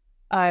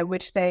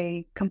 which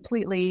they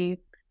completely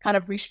kind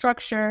of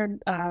restructured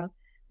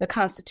the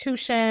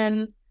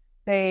Constitution.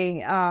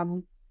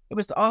 It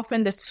was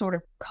often this sort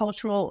of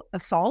cultural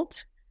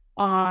assault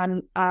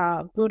on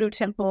voodoo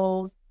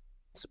temples,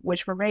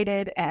 which were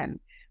raided, and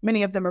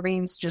many of the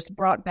Marines just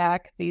brought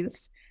back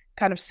these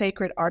kind of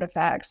sacred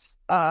artifacts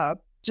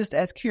just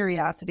as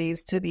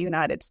curiosities to the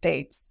United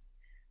States.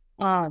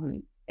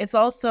 It's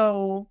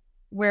also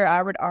where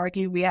I would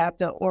argue we have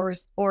the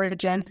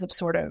origins of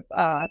sort of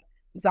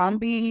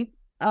zombie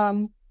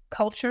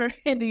culture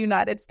in the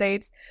United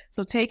States.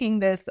 So taking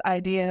this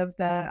idea of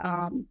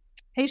the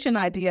Haitian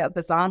idea of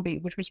the zombie,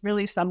 which was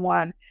really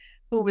someone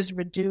who was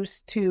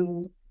reduced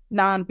to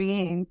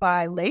non-being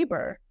by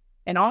labor,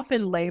 and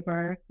often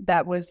labor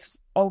that was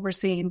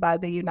overseen by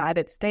the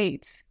United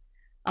States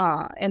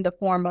in the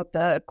form of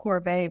the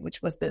corvée,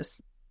 which was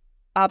this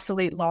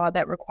obsolete law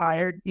that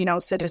required,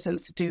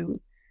 citizens to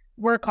do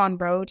work on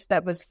roads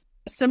that was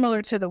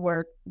similar to the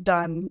work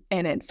done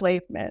in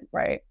enslavement,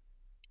 right?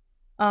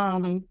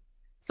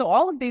 So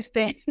all of these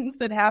things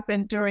that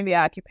happened during the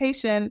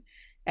occupation,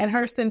 and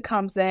Hurston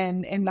comes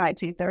in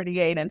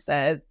 1938 and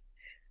says,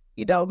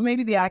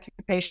 maybe the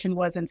occupation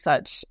wasn't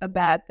such a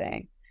bad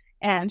thing.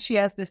 And she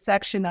has this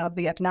section of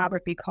the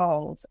ethnography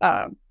called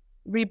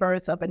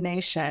Rebirth of a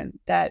Nation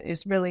that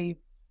is really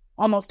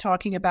almost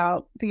talking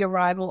about the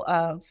arrival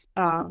of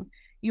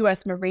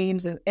U.S.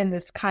 Marines in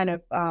this kind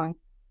of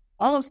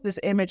almost this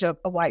image of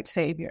a white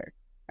savior,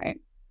 right?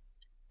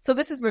 So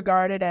this is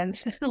regarded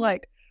as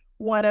like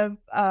one of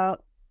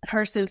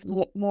Hurston's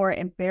more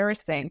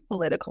embarrassing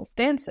political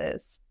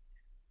stances.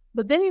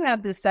 But then you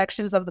have these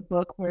sections of the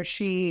book where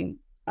she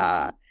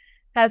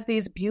has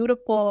these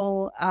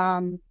beautiful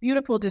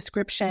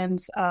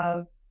descriptions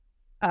of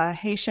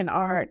Haitian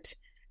art,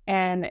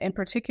 and in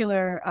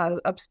particular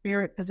of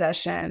spirit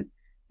possession,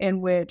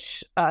 in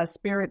which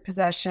spirit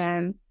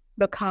possession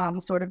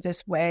becomes sort of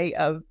this way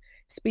of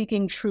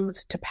speaking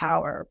truth to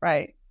power,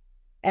 right?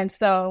 And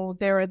so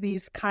there are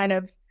these kind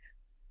of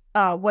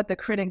what the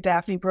critic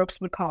Daphne Brooks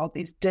would call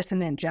these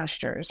dissonant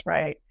gestures,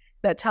 right,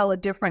 that tell a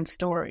different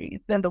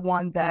story than the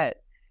one that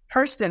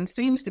Hurston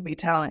seems to be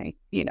telling,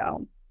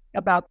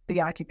 about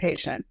the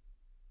occupation.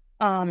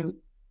 And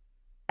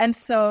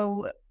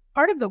so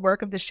part of the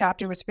work of this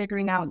chapter was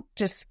figuring out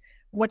just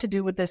what to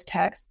do with this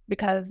text,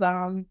 because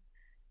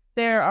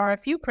there are a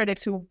few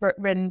critics who've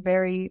written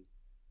very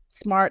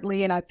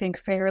smartly and I think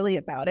fairly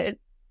about it.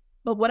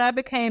 But what I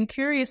became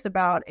curious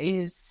about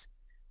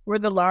were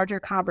the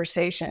larger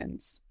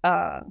conversations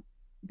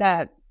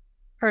that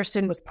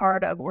Hurston was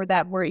part of, or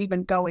that were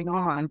even going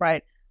on,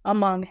 right,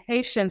 among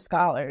Haitian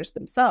scholars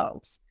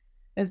themselves,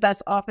 is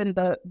that's often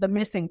the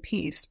missing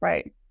piece,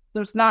 right?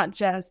 There's not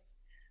just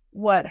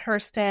what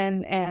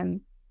Hurston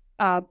and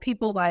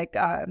people like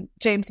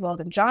James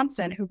Weldon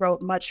Johnson, who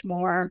wrote much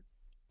more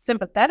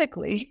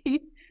sympathetically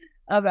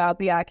about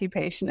the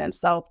occupation and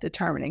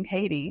self-determining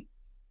Haiti,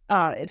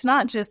 it's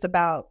not just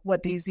about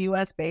what these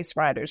U.S.-based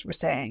writers were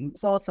saying.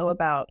 It's also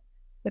about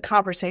the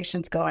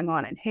conversations going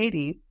on in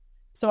Haiti.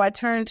 So I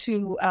turned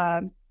to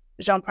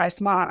Jean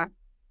Price-Mar,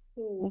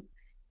 who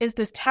is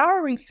this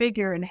towering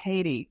figure in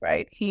Haiti,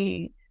 right?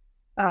 He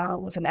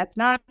was an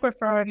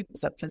ethnographer, he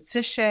was a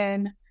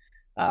physician,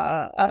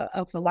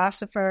 a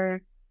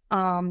philosopher,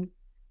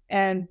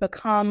 and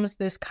becomes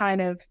this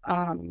kind of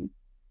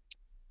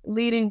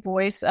leading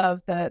voice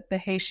of the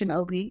Haitian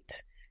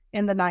elite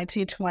in the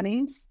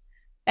 1920s.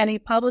 And he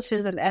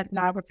publishes an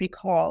ethnography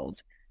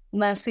called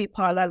L'ainsi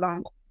parla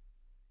l'oncle,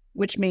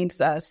 which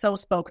means so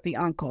spoke the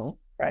uncle,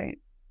 right?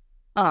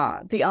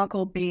 The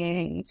uncle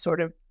being sort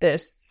of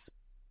this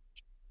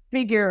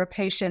figure of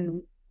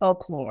Haitian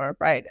folklore,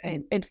 right,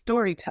 and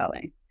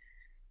storytelling.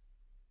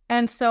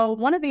 And so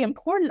one of the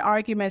important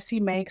arguments he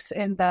makes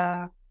in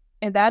that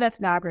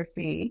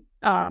ethnography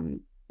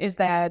is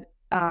that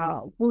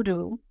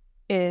voodoo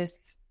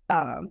is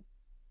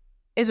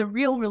a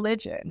real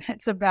religion.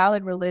 It's a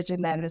valid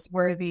religion that is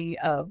worthy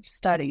of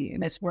study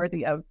and it's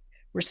worthy of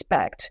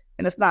respect.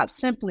 And it's not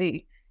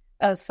simply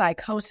a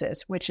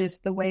psychosis, which is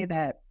the way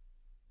that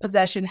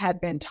possession had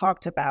been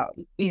talked about,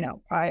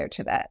 prior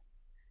to that.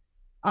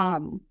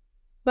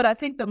 But I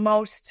think the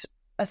most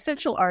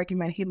essential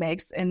argument he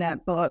makes in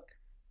that book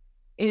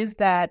is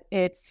that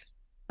it's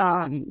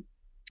an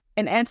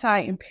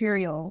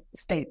anti-imperial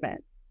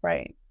statement,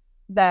 right?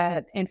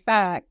 That, in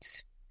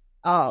fact,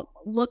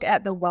 look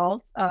at the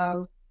wealth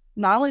of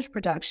knowledge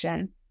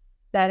production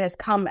that has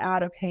come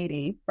out of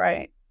Haiti,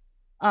 right?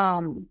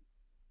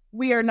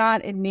 We are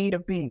not in need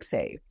of being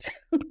saved.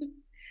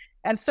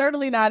 And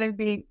certainly not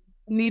in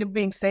need of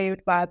being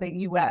saved by the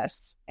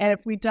U.S. And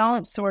if we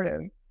don't sort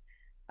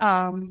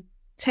of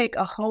take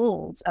a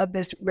hold of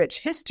this rich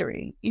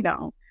history,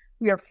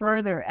 we are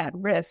further at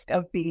risk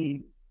of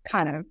being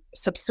kind of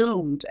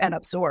subsumed and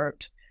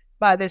absorbed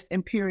by this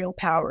imperial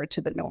power to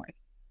the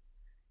north.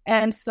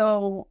 And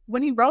so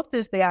when he wrote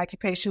this, the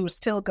occupation was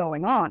still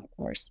going on, of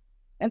course.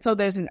 And so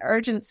there's an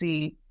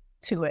urgency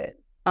to it.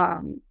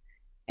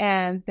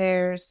 And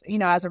there's,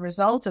 as a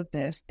result of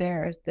this,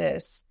 there's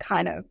this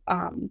kind of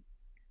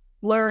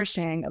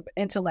flourishing of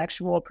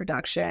intellectual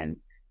production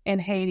in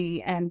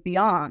Haiti and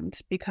beyond,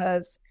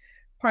 because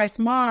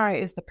Price-Mar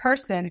is the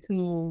person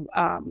who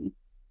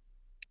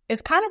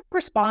is kind of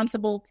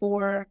responsible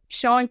for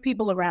showing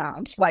people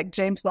around, like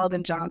James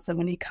Weldon Johnson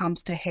when he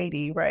comes to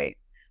Haiti, right?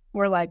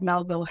 Or like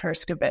Melville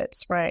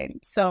Herskovitz, right?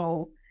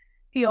 So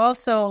he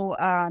also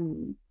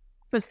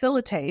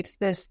facilitates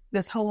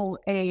this whole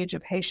age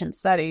of Haitian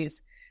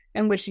studies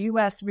in which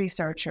U.S.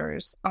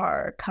 researchers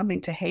are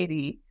coming to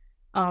Haiti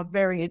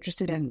very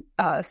interested in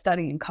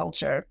studying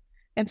culture.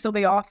 And so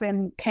they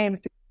often came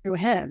through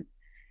him.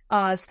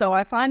 So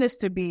I find this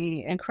to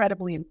be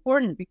incredibly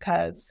important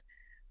because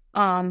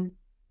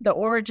the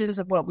origins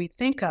of what we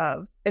think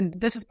of, and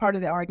this is part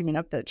of the argument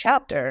of the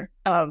chapter,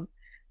 of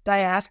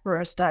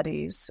diaspora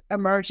studies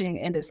emerging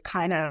in this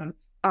kind of,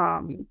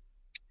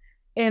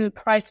 in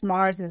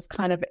Price-Mars's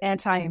kind of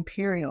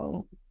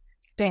anti-imperial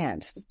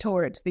stance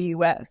towards the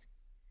U.S.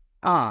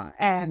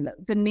 And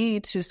the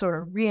need to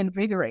sort of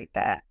reinvigorate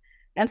that.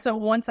 And so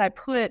once I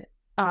put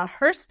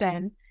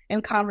Hurston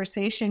in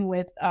conversation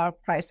with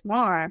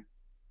Price-Mar,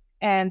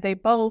 and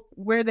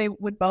where they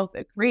would both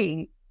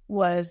agree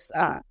was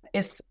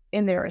is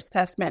in their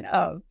assessment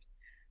of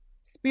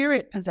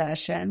spirit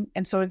possession.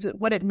 And so it's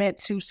what it meant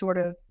to sort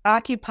of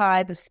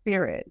occupy the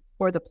spirit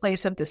or the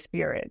place of the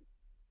spirit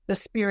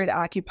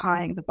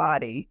occupying the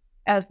body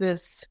as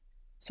this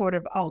sort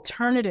of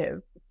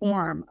alternative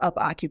form of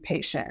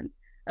occupation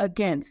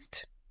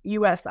against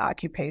U.S.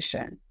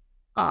 occupation.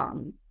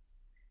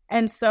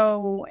 And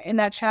so in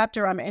that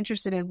chapter, I'm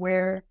interested in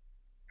where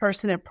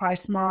Hurston and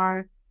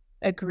Price-Mar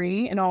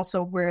agree and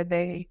also where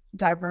they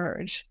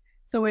diverge.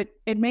 So it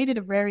made it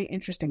a very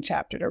interesting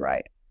chapter to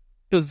write.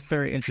 It was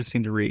very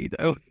interesting to read.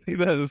 I would say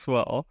that as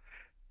well.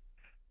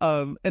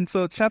 And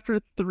so chapter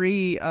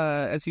 3,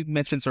 as you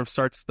mentioned, sort of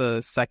starts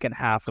the second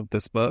half of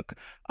this book.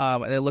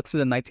 And it looks at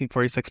the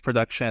 1946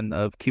 production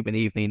of Cuban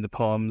Evening, the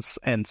poems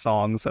and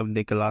songs of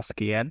Nicolas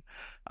Guillen.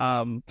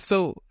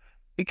 So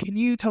can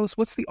you tell us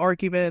what's the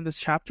argument in this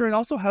chapter? And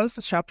also how does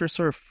this chapter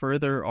sort of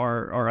further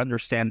our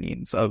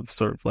understandings of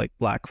sort of like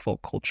Black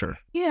folk culture?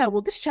 Yeah,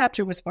 well, this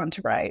chapter was fun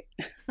to write.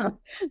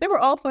 They were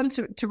all fun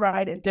to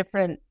write in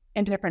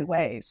different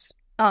ways.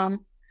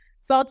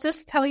 So I'll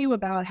just tell you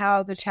about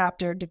how the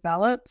chapter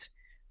developed.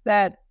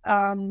 That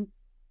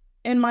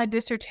in my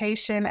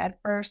dissertation, at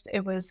first,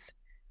 it was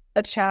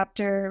a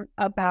chapter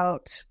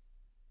about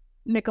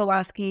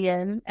Nicolas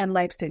Guillen and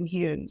Langston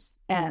Hughes.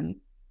 And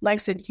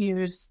Langston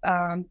Hughes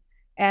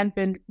and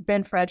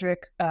Ben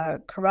Frederick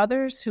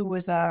Carruthers, who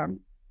was a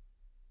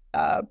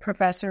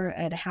professor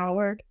at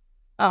Howard,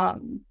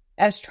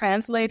 as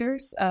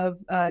translators of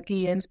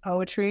Guillen's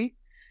poetry.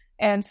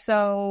 And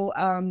so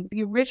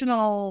the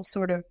original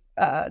sort of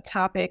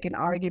topic and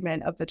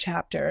argument of the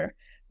chapter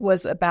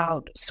was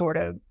about sort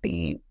of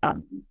the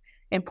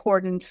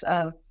importance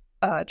of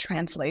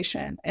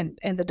translation and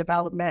the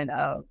development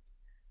of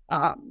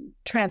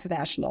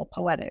transnational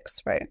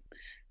poetics, right?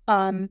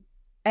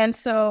 And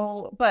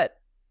so, but,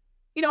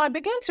 I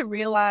began to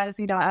realize,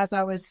 as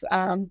I was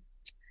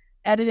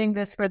editing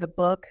this for the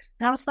book,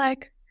 I was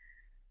like,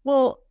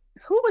 well,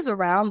 who was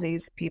around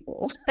these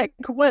people? Like,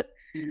 what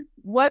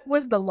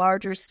was the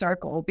larger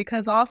circle?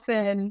 Because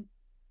often,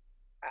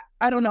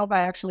 I don't know if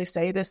I actually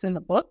say this in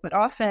the book, but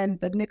often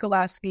the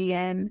Nicholas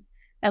Guillen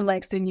and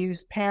Langston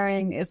Hughes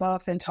pairing is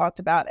often talked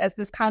about as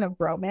this kind of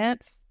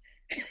bromance,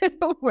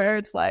 where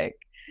it's like,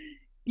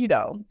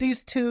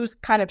 these two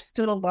kind of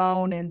stood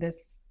alone in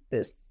this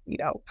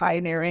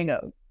pioneering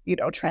of,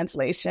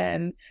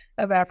 translation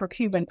of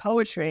Afro-Cuban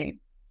poetry.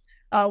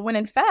 When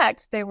in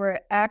fact, they were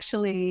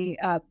actually,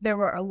 there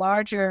were a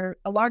larger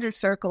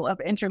circle of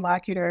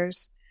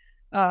interlocutors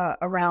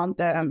around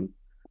them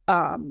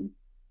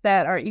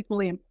that are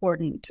equally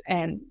important,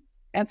 and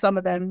some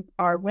of them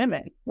are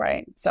women,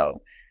 right?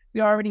 So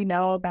we already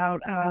know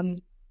about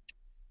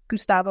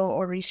Gustavo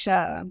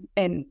Orisha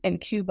in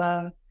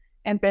Cuba,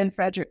 and Ben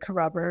Frederick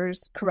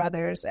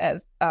Carruthers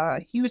as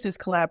Hughes's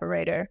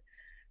collaborator.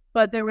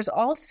 But there was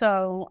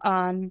also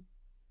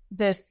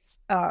this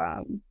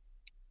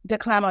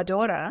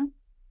declamadora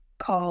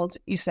called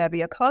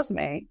Eusebia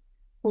Cosme,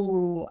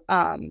 who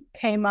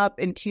came up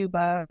in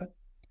Cuba,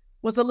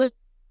 was a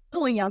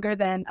little younger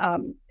than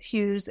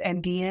Hughes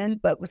and Guillen,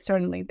 but was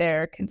certainly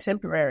their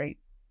contemporary.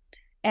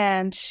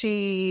 And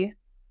she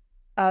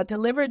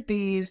delivered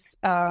these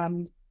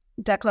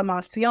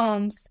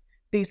declamaciones,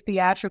 these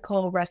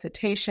theatrical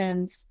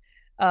recitations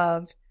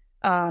of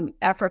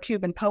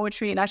Afro-Cuban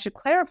poetry. And I should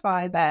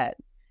clarify that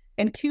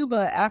in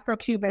Cuba,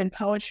 Afro-Cuban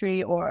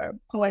poetry, or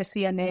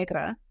poesía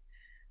negra,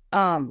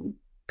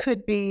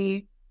 could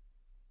be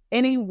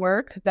any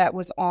work that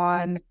was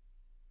on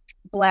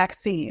Black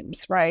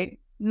themes, right?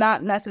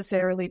 Not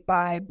necessarily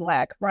by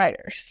Black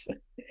writers.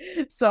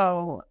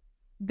 So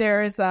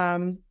there's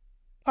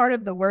part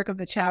of the work of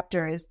the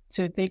chapter is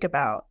to think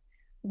about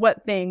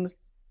what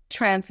things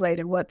translate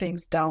and what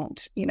things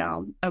don't,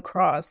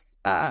 across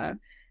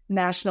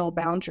national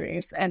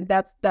boundaries. And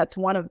that's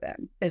one of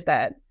them, is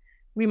that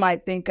we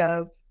might think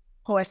of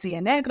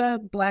poesía negra,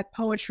 Black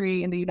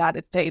poetry in the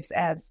United States,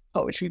 as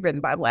poetry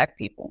written by Black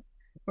people,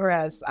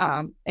 whereas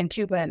in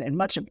Cuba and in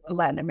much of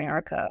Latin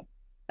America,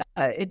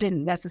 it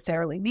didn't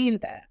necessarily mean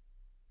that.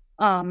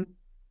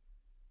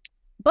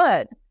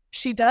 But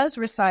she does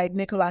recite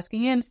Nicholas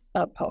Guillen's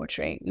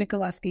poetry.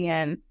 Nicholas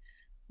Guillen,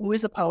 who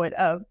is a poet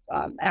of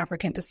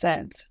African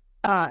descent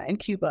in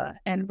Cuba,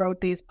 and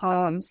wrote these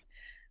poems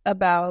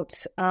about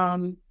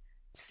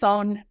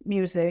son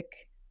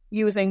music,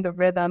 using the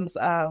rhythms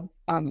of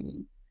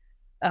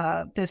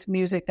this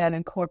music that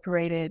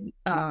incorporated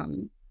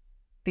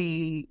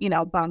the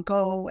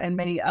bongo and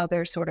many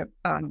other sort of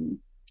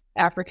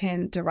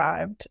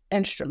African-derived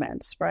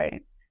instruments,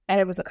 right?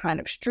 And it was a kind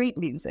of street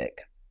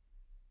music.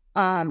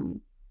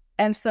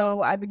 And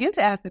so I began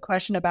to ask the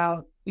question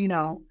about,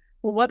 well,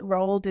 what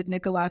role did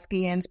Nicholas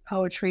Guillen's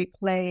poetry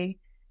play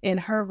in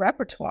her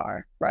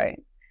repertoire, right?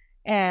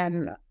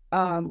 And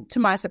to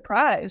my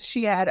surprise,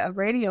 she had a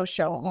radio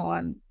show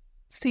on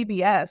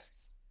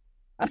CBS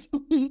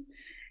in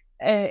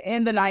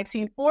the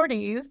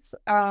 1940s,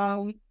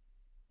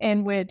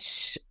 in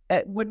which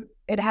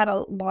it had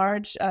a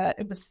large,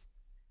 it was,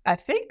 I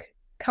think,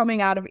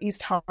 coming out of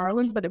East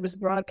Harlem, but it was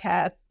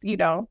broadcast,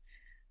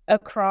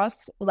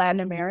 across Latin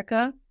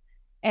America.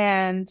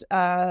 And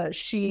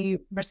she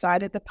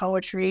recited the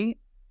poetry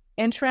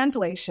in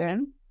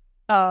translation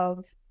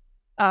of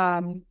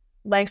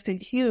Langston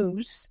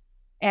Hughes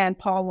and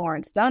Paul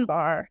Laurence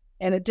Dunbar,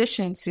 in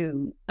addition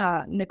to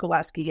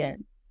Nicholas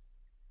Guillen.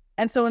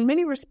 And so in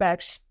many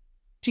respects,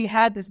 she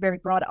had this very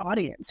broad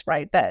audience,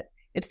 right, that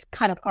it's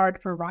kind of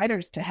hard for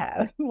writers to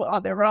have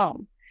on their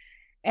own.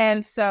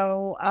 And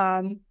so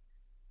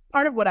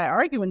part of what I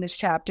argue in this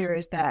chapter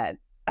is that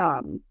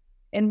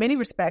in many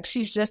respects, she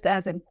was just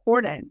as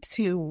important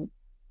to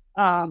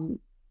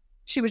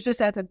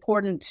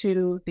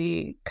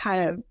the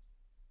kind of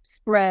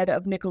spread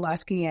of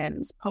Nicholas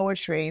Guillen's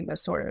poetry, the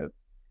sort of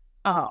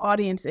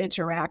audience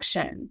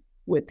interaction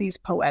with these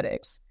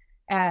poetics,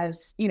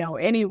 as,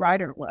 any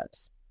writer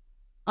was.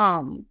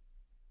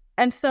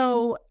 And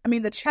so,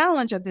 the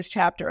challenge of this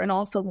chapter, and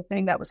also the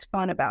thing that was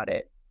fun about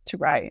it to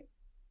write,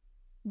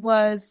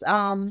 was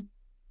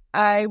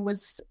I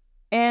was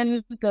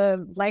in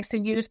the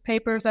Langston Hughes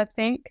papers, I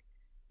think,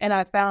 and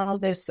I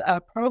found this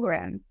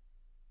program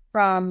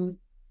from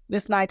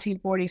this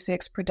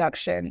 1946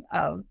 production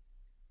of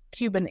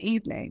Cuban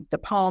Evening, The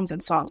Poems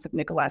and Songs of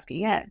Nicholas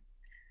Guillen.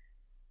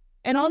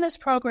 And on this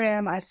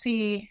program, I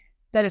see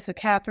that it's a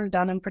Katherine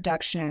Dunham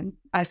production.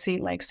 I see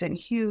Langston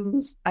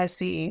Hughes. I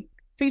see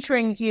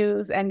featuring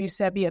Hughes and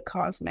Eusebia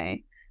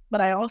Cosme.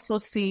 But I also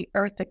see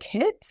Eartha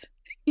Kitt,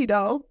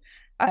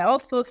 I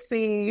also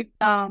see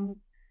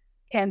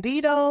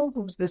Candido,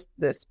 who's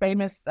this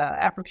famous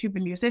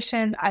Afro-Cuban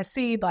musician. I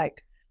see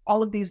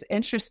all of these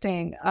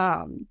interesting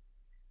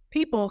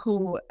people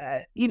who,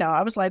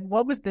 I was like,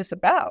 what was this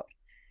about?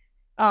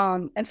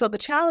 And so the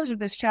challenge of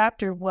this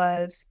chapter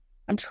was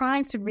I'm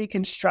trying to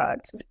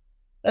reconstruct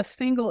a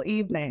single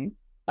evening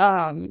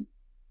in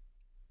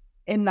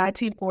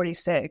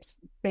 1946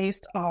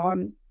 based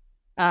on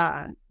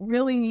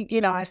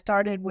really, I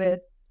started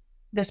with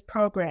this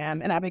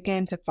program and I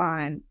began to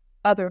find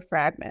other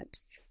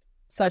fragments,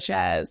 such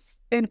as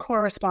in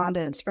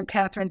correspondence from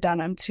Catherine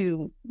Dunham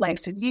to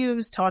Langston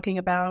Hughes talking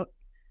about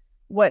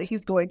what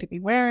he's going to be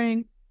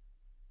wearing,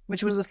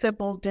 which was a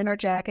simple dinner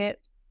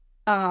jacket.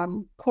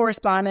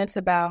 Correspondence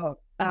about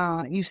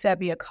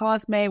Eusebia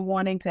Cosme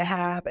wanting to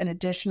have an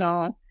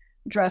additional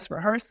dress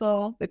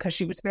rehearsal because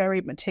she was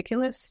very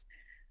meticulous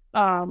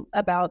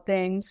about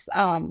things,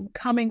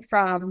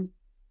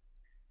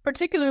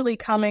 particularly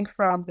coming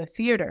from the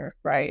theater,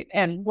 right?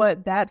 And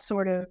what that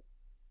sort of,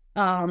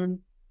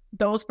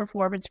 those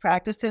performance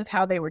practices,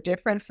 how they were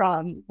different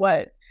from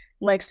what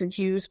Langston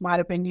Hughes might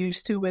have been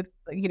used to with,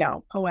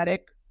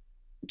 poetic,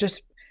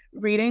 just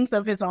readings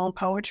of his own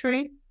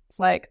poetry. It's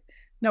like,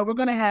 no, we're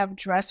going to have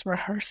dress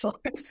rehearsals,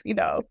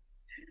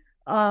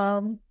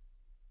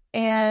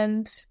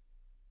 and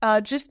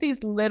just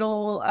these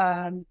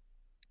little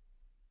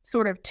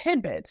sort of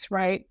tidbits,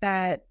 right?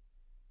 That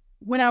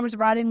when I was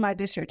writing my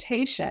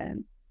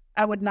dissertation,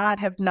 I would not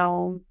have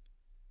known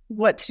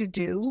what to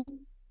do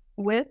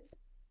with,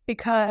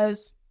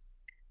 because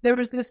there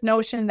was this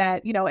notion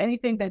that,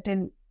 anything that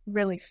didn't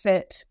really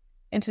fit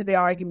into the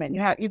argument,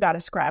 you got to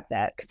scrap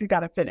that because you got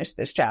to finish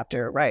this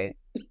chapter, right?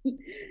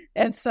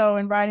 And so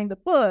in writing the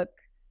book,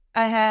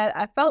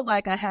 I felt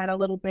like I had a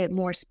little bit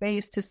more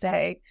space to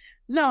say,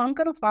 no, I'm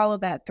going to follow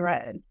that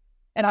thread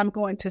and I'm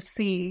going to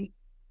see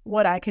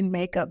what I can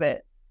make of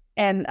it.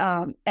 And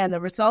the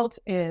result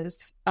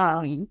is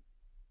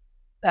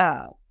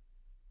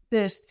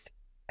this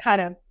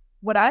kind of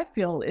what I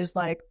feel is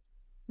like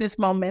this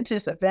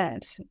momentous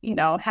event,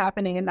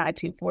 happening in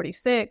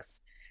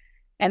 1946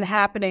 and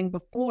happening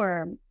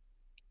before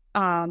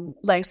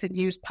Langston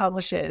Hughes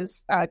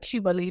publishes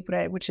Cuba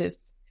Libre, which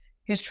is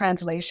his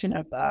translation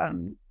of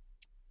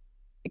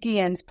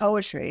Guillen's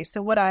poetry.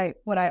 So what I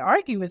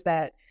argue is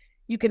that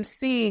you can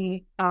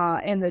see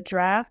in the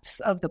drafts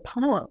of the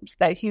poems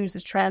that Hughes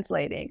is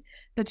translating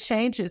the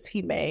changes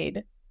he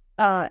made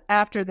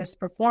after this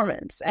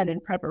performance and in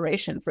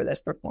preparation for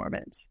this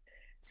performance.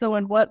 So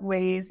in what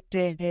ways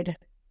did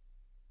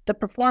the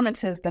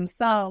performances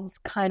themselves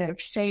kind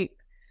of shape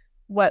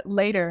what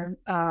later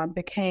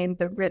became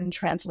the written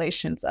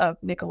translations of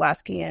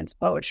Nicolas Guillen's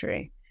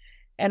poetry?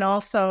 And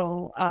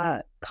also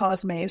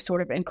Cosme's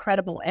sort of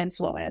incredible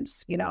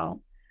influence,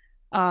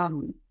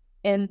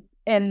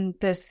 in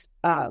this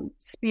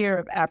sphere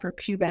of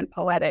Afro-Cuban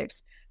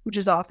poetics, which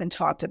is often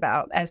talked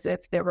about as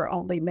if there were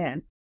only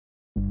men.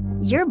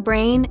 Your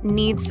brain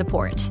needs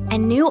support,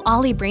 and new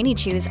Ollie Brainy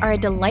Chews are a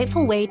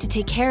delightful way to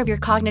take care of your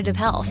cognitive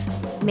health.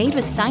 Made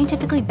with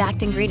scientifically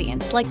backed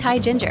ingredients like Thai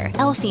ginger,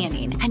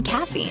 L-theanine, and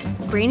caffeine,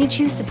 Brainy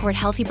Chews support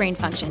healthy brain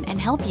function and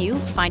help you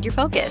find your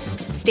focus,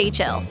 stay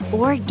chill,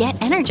 or get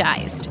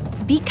energized.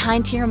 Be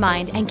kind to your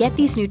mind and get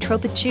these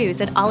nootropic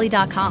chews at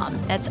ollie.com.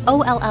 That's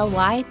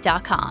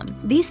OLLY.com.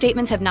 These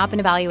statements have not been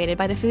evaluated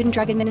by the Food and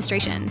Drug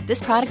Administration.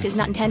 This product is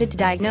not intended to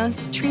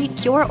diagnose, treat,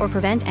 cure, or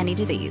prevent any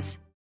disease.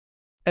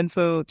 And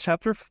so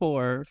chapter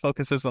 4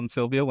 focuses on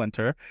Sylvia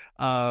Wynter.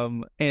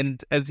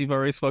 And as you've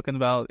already spoken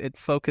about, it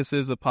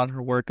focuses upon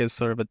her work as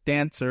sort of a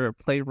dancer, a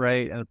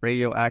playwright, and a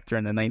radio actor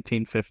in the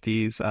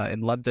 1950s in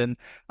London.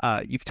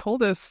 You've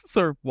told us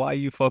sort of why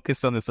you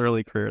focused on this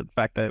early career, the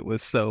fact that it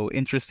was so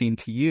interesting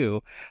to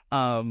you.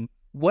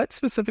 What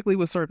specifically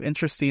was sort of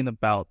interesting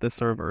about this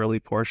sort of early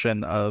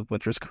portion of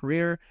Wynter's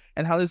career,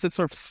 and how does it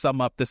sort of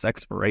sum up this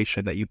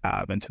exploration that you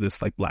have into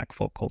this like Black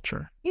folk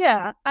culture?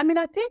 Yeah, I mean,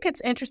 I think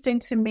it's interesting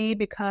to me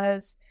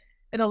because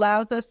it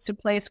allows us to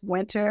place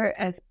Wynter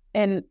as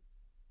in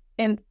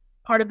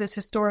part of this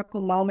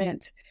historical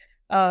moment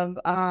of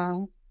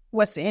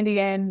West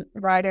Indian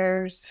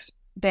writers,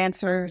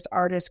 dancers,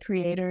 artists,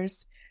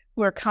 creators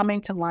who are coming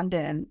to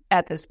London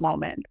at this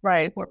moment,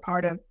 right? We're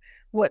part of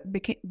what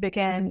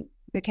began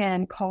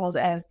called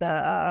as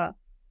the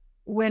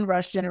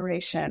Windrush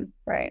generation,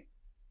 right?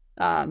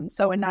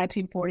 So in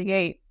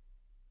 1948,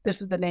 this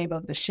was the name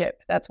of the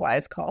ship. That's why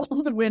it's called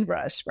the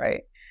Windrush,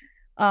 right?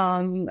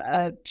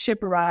 A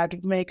ship arrived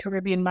with many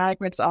Caribbean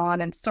migrants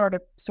on and sort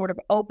of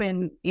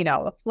opened,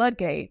 a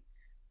floodgate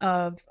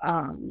of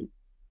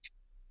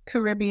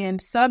Caribbean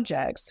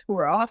subjects who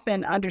were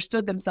often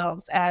understood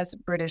themselves as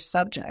British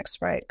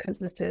subjects, right? Because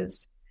this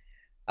is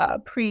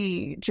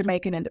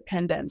pre-Jamaican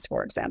independence,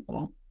 for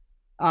example.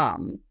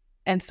 And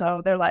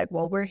so they're like,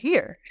 well, we're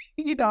here,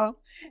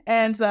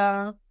 and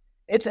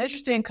it's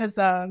interesting because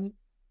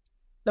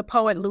the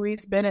poet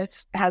Louise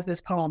Bennett has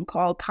this poem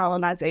called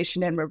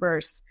Colonization in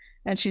Reverse,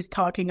 and she's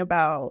talking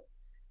about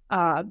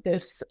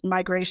this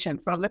migration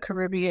from the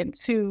Caribbean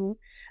to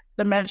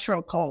the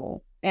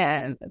metropole,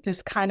 and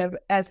this kind of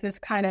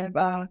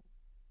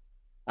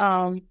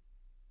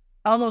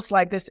almost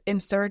like this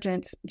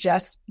insurgent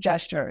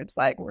gesture. It's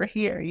like, we're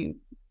here. You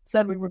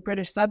said we were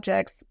British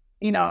subjects,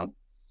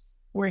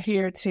 We're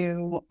here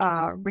to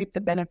reap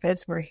the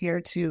benefits. We're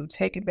here to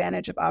take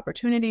advantage of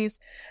opportunities.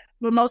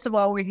 But most of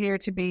all, we're here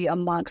to be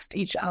amongst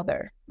each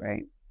other,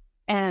 right?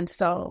 And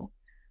so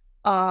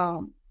I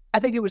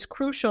think it was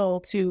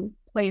crucial to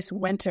place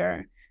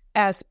winter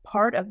as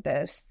part of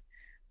this.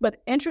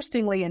 But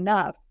interestingly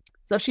enough,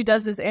 so she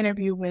does this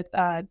interview with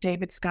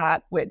David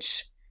Scott,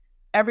 which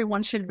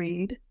everyone should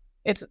read.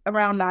 It's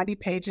around 90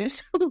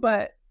 pages,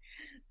 but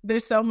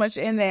there's so much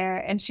in there.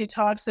 And she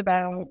talks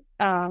about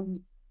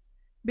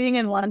being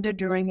in London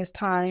during this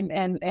time.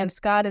 And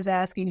Scott is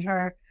asking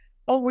her,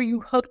 oh, were you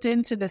hooked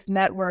into this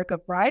network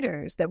of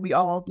writers that we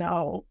all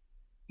know,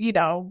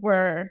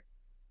 were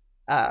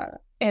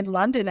in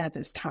London at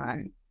this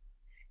time?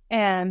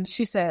 And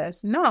she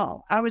says,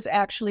 no, I was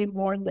actually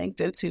more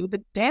linked into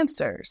the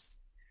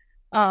dancers.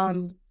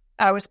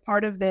 I was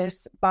part of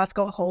this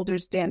Bosco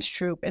Holders dance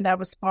troupe, and that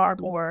was far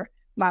more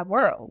my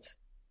world.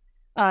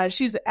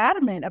 She's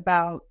adamant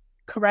about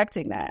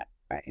correcting that,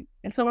 right?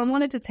 And so I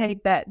wanted to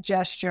take that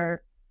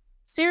gesture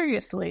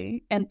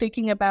seriously and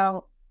thinking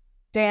about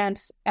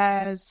dance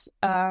as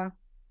not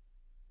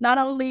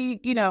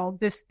only,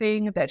 this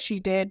thing that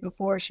she did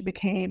before she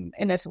became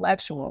an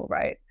intellectual,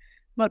 right?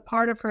 But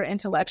part of her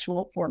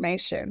intellectual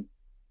formation.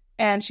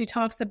 And she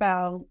talks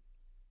about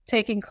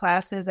taking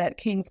classes at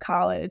King's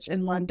College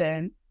in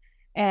London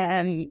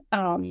and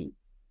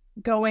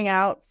going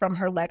out from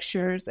her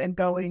lectures and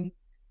going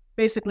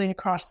basically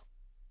across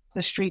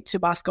the street to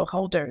Bosco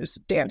Holder's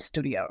dance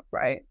studio,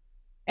 right?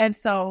 And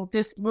so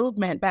this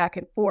movement back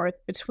and forth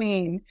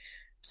between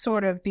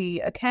sort of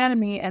the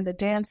academy and the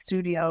dance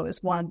studio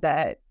is one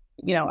that,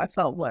 I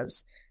felt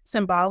was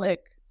symbolic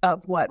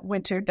of what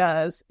Winter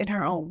does in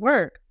her own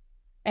work.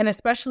 And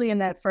especially in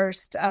that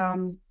first,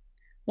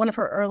 one of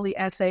her early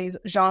essays,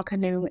 Jean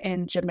Canoe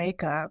in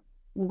Jamaica,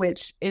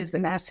 which is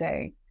an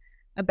essay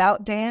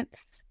about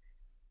dance.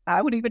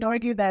 I would even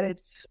argue that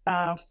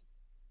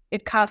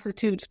it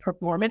constitutes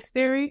performance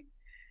theory.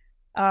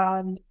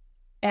 And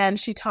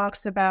she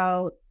talks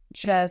about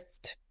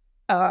just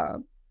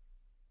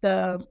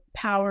the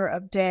power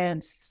of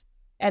dance,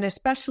 and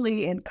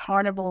especially in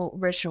carnival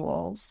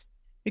rituals,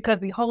 because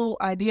the whole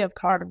idea of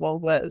carnival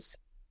was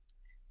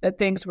that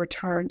things were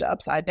turned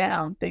upside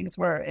down, things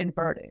were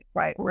inverted,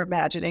 right? We're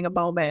imagining a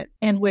moment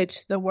in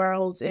which the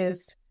world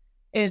is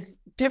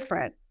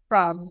different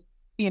from,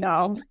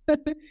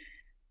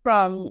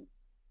 from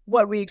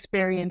what we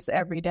experience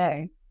every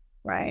day,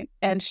 right?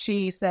 And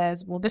she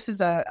says, well, this is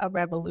a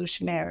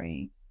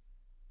revolutionary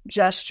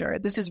gesture.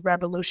 This is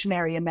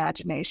revolutionary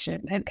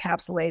imagination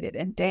encapsulated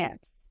in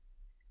dance.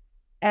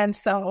 And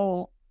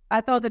so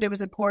I thought that it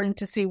was important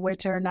to see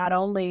Winter not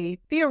only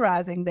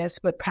theorizing this,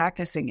 but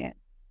practicing it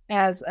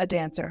as a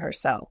dancer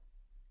herself.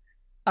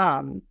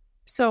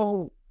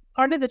 So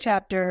part of the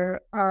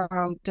chapter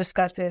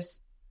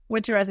discusses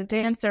Winter as a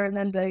dancer, and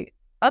then the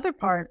other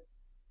part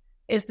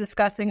is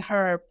discussing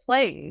her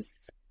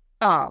plays,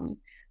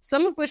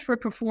 some of which were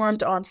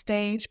performed on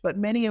stage, but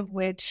many of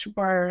which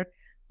were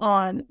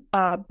on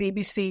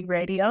BBC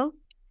radio.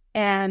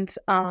 And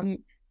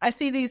I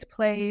see these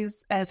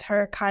plays as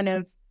her kind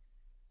of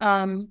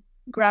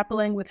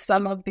grappling with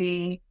some of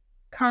the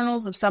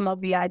kernels of some of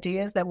the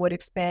ideas that would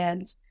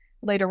expand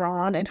later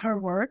on in her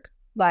work,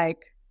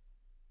 like,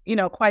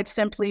 quite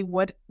simply,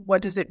 what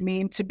does it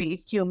mean to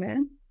be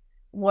human?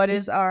 What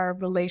is our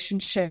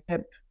relationship?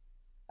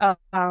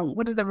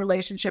 What is the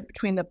relationship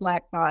between the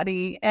Black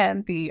body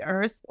and the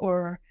earth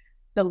or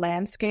the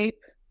landscape?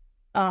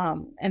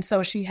 And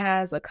so she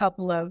has a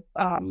couple of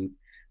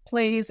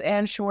plays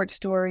and short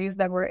stories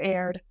that were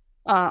aired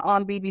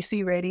on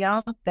BBC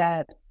radio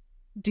that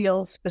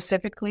deal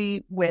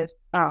specifically with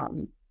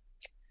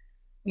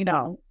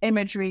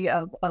imagery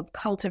of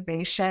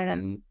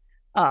cultivation,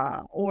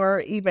 or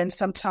even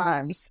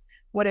sometimes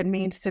what it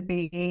means to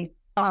be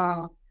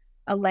a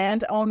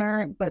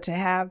landowner, but to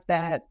have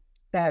that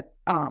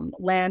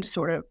land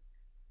sort of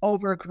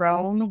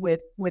overgrown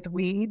with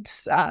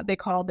weeds. They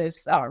call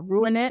this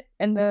ruinant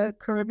in the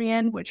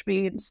Caribbean, which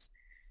means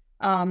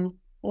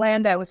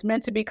land that was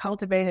meant to be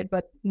cultivated,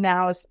 but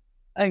now is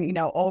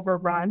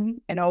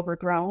overrun and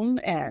overgrown.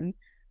 And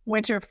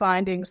Winter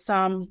finding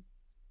some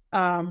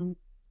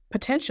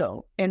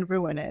potential in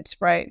ruinant,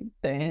 right?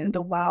 In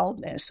the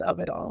wildness of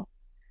it all.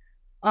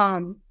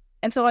 And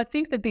so I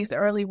think that these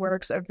early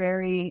works are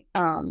very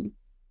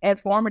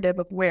informative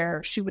of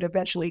where she would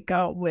eventually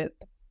go with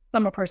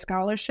some of her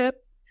scholarship.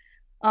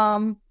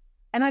 And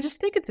I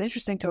just think it's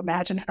interesting to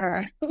imagine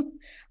her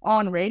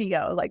on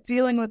radio, like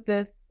dealing with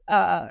this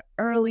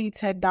early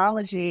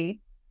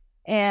technology,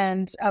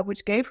 and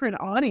which gave her an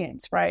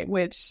audience, right?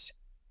 Which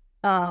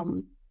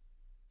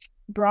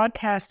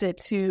broadcasted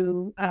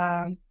to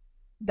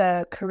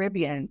the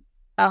Caribbean,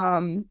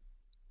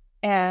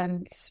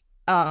 and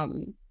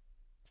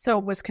so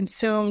was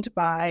consumed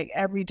by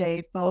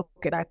everyday folk.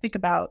 And I think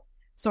about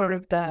sort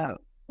of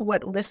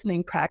what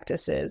listening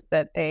practices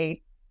that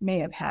they may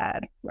have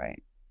had,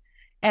 right?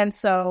 And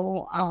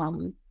so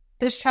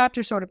this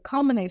chapter sort of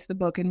culminates the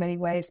book in many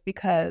ways,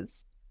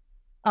 because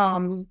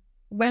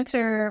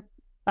Winter,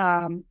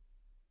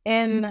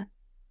 in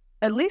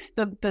at least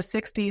the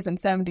 60s and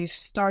 70s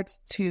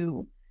starts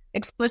to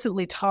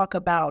explicitly talk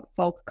about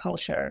folk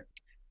culture.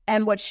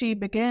 And what she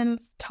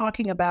begins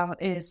talking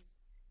about is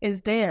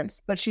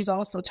dance, but she's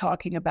also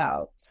talking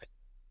about,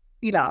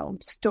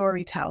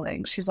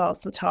 storytelling. She's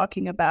also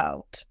talking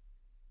about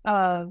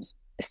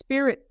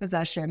spirit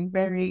possession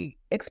very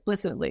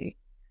explicitly.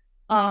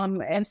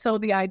 And so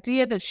the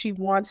idea that she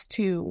wants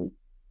to,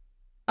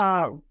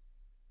 and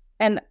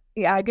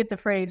yeah, I get the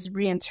phrase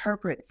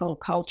reinterpret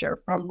folk culture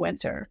from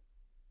Winter,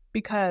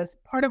 because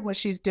part of what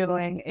she's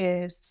doing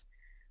is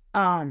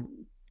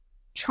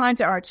trying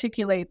to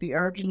articulate the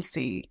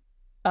urgency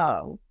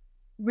of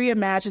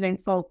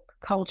reimagining folk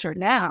culture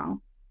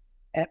now.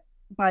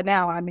 By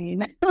now, I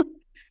mean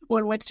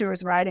when Winter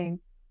was writing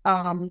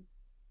in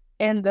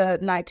the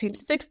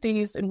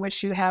 1960s, in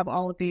which you have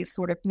all of these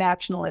sort of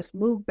nationalist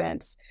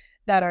movements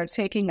that are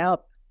taking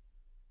up,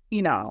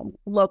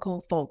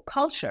 local folk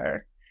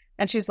culture.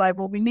 And she's like,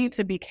 well, we need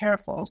to be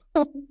careful.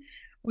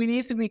 We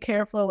need to be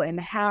careful in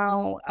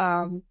how,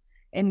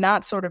 in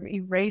not sort of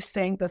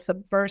erasing the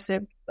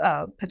subversive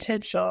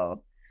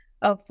potential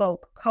of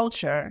folk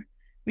culture.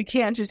 We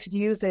can't just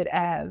use it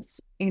as,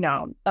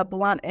 a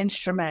blunt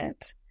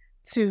instrument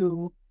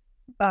to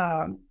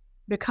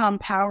become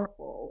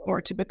powerful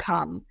or to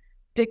become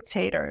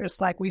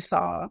dictators, like we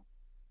saw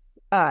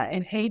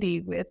in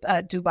Haiti with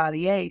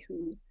Duvalier,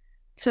 who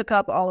took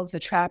up all of the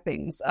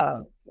trappings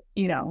of,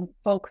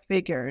 folk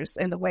figures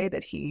in the way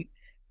that he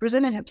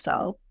presented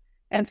himself.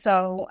 And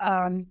so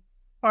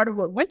part of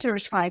what Winter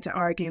is trying to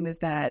argue is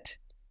that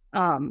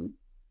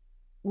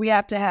we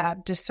have to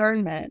have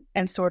discernment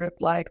and sort of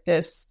like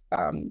this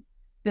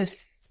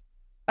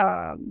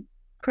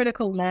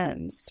critical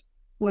lens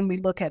when we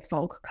look at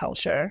folk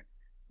culture.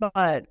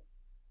 But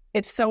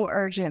it's so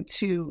urgent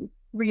to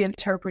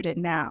reinterpret it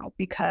now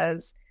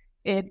because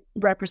it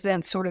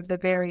represents sort of the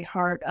very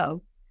heart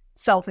of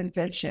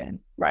self-invention,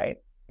 right,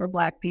 for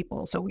Black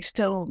people. So we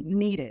still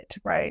need it,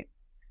 right?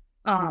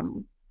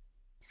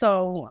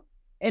 So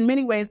in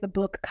many ways, the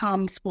book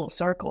comes full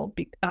circle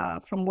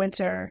from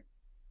Winter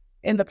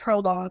in the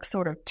prologue,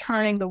 sort of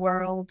turning the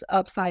world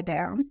upside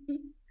down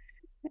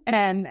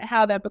and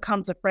how that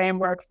becomes a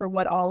framework for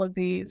what all of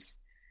these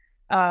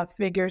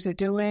figures are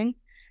doing.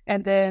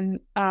 And then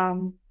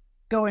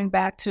going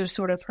back to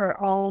sort of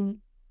her own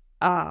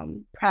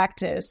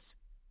practice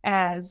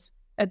as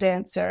a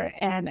dancer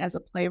and as a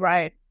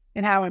playwright,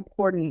 and how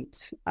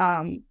important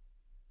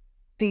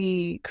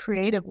the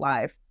creative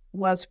life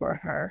was for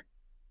her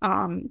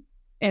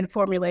in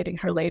formulating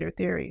her later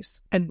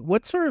theories. And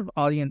what sort of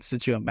audience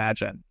did you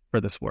imagine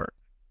for this work?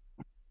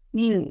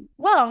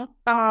 Well,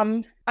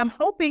 I'm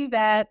hoping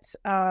that,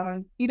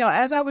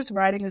 as I was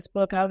writing this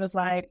book, I was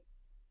like,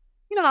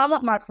 I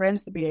want my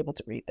friends to be able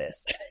to read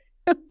this.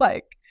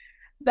 Like,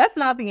 that's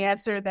not the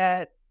answer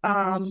that,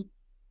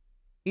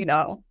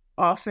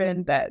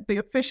 often that the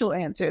official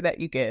answer that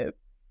you give.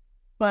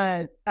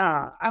 But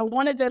I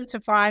wanted them to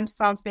find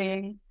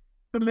something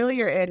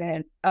familiar in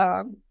it.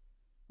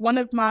 One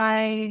of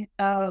my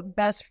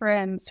best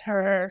friends,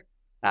 her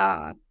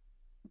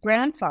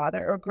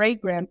grandfather or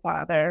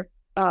great-grandfather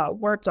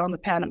worked on the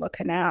Panama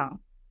Canal.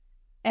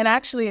 And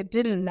actually, I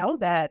didn't know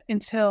that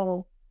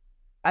until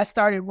I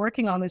started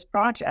working on this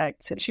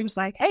project. And she was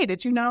like, hey,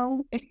 did you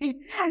know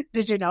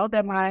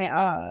that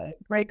my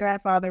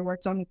great-grandfather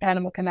worked on the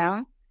Panama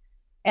Canal?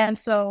 And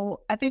so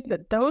I think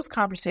that those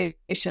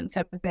conversations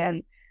have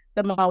been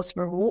the most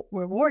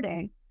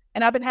rewarding.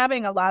 And I've been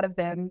having a lot of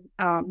them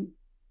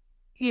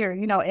here,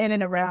 in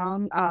and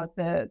around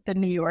the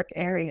New York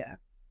area.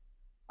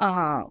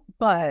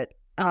 But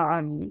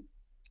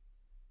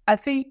I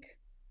think,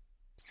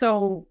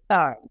 so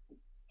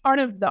part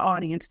of the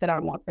audience that I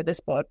want for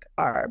this book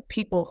are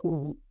people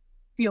who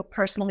feel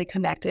personally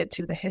connected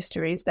to the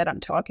histories that I'm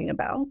talking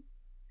about.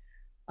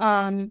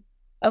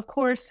 Of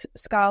course,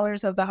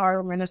 scholars of the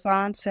Harlem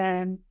Renaissance.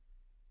 And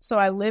so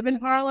I live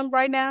in Harlem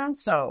right now.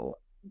 So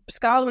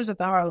scholars of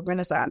the Harlem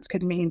Renaissance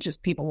could mean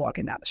just people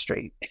walking down the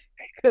street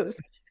because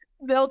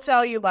they'll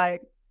tell you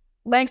like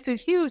Langston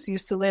Hughes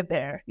used to live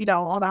there, on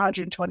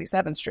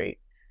 127th Street.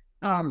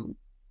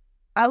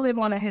 I live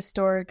on a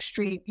historic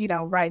street,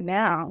 right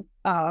now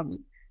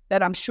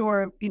that I'm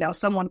sure,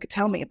 someone could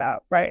tell me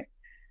about, right?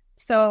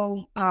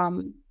 So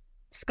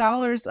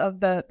scholars of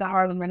the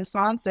Harlem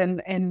Renaissance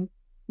and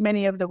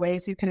many of the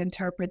ways you can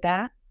interpret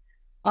that.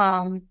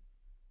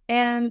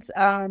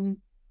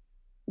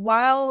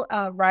 While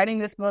writing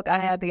this book, I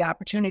had the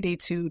opportunity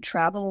to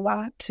travel a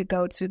lot, to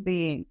go to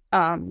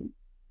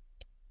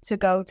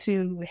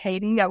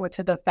Haiti. I went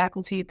to the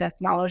Faculty of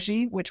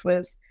Ethnology, which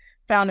was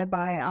founded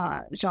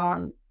by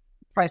Jean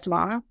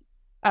Price-Mar.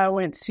 I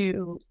went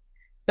to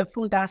the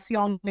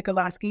Fundación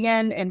Nicolás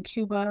Guillen in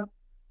Cuba.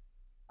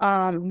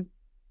 I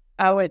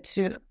went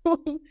to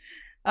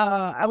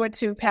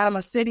Panama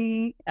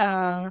City,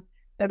 the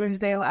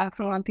Museo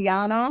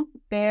Afro-Antiano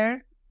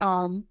there.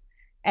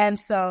 And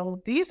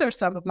so these are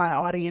some of my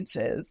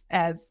audiences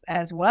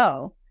as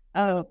well,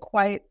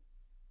 quite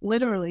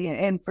literally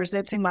in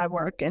presenting my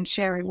work and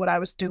sharing what I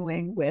was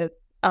doing with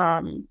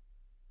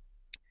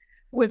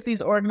with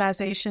these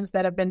organizations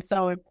that have been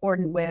so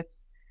important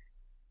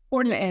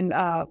in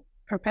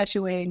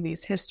perpetuating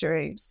these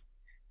histories.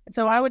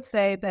 So I would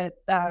say that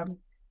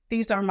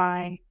these are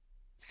my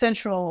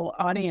central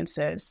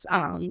audiences,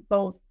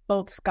 both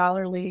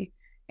scholarly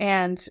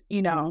and,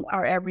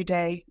 our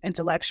everyday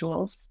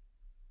intellectuals.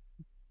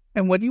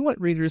 And what do you want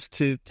readers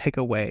to take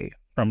away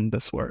from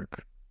this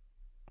work?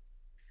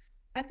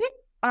 I think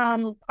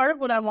part of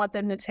what I want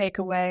them to take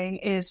away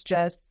is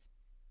just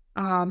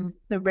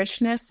the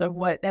richness of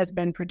what has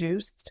been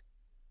produced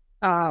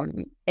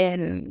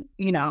in,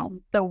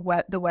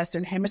 the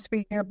Western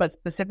Hemisphere, but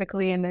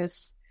specifically in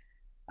this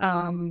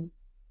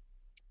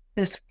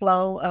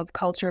flow of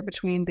culture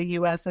between the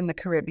U.S. and the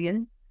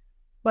Caribbean.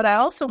 But I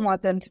also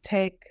want them to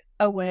take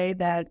away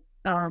that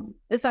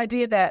this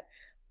idea that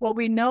what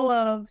we know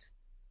of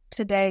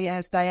today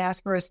as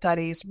diaspora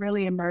studies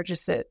really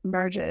emerges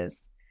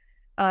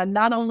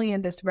not only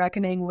in this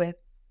reckoning with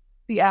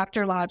the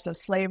afterlives of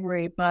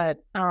slavery, but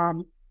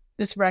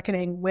this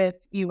reckoning with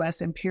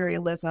U.S.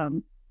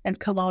 imperialism and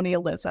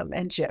colonialism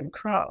and Jim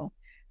Crow.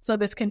 So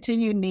this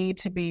continued need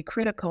to be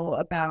critical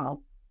about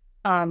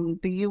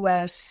the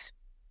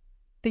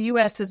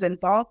U.S.'s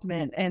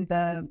involvement in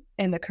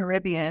the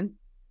Caribbean,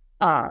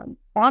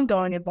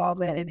 ongoing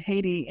involvement in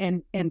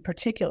Haiti in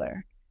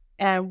particular,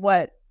 and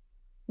what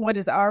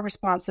is our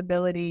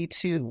responsibility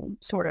to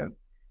sort of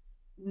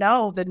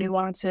know the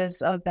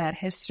nuances of that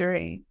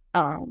history,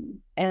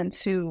 and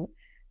to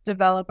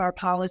develop our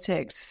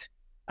politics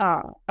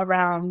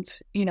around,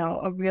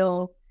 a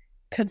real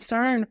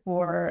concern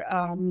for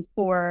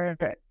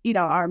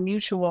our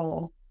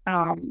mutual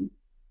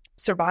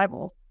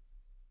survival.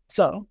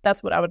 So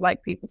that's what I would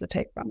like people to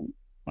take from it.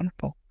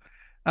 Wonderful.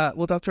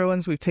 Well, Dr.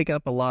 Owens, we've taken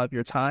up a lot of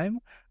your time,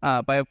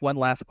 but I have one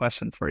last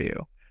question for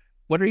you.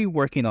 What are you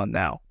working on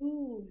now?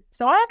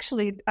 So I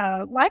actually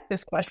like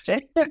this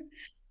question.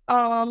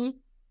 I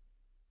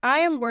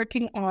am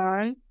working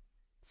on,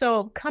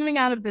 coming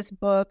out of this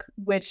book,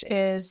 which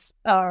was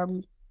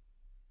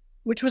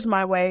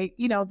my way,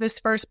 this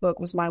first book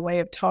was my way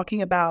of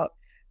talking about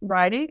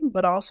writing,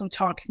 but also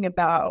talking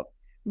about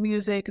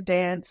music,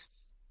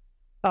 dance,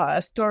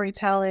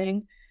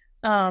 storytelling,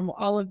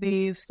 all of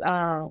these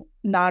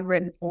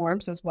non-written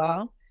forms as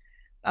well.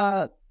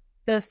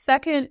 The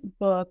second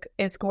book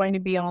is going to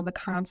be on the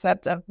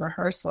concept of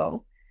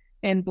rehearsal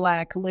in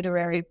Black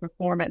literary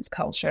performance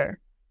culture.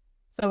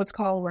 So it's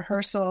called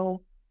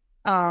Rehearsal,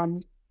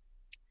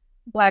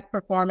 Black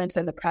Performance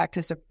and the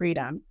Practice of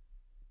Freedom,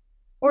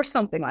 or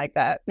something like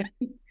that.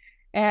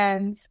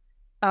 And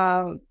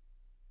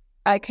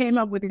I came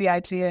up with the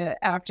idea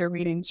after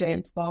reading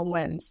James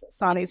Baldwin's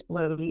Sonny's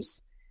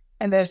Blues.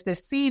 And there's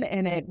this scene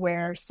in it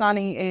where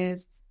Sonny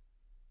is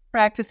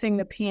practicing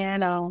the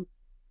piano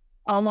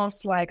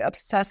almost like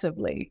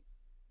obsessively.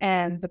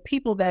 And the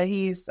people that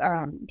he's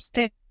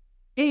staying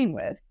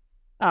with,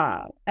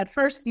 at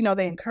first,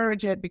 they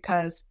encourage it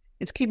because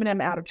it's keeping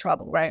him out of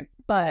trouble, right?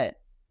 But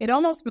it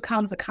almost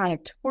becomes a kind of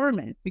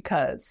torment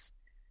because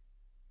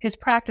his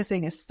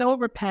practicing is so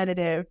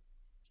repetitive,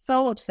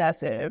 so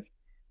obsessive.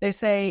 They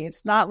say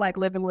it's not like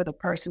living with a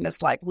person,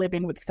 it's like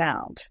living with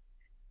sound.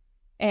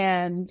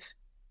 And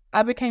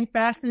I became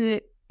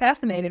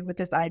fascinated with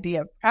this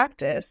idea of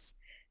practice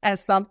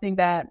as something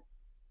that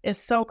is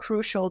so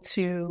crucial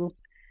to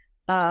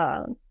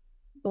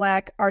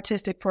Black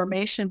artistic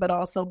formation, but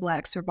also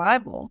Black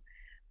survival.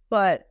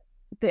 But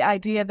the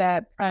idea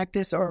that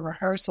practice or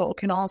rehearsal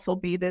can also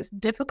be this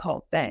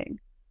difficult thing,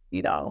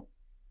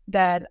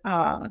 that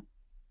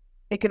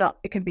it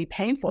can be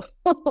painful.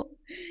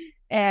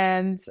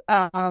 And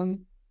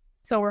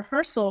so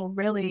rehearsal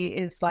really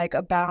is like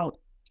about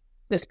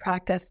this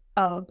practice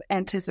of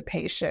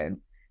anticipation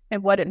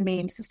and what it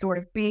means to sort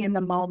of be in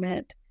the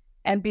moment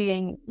and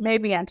being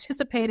maybe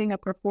anticipating a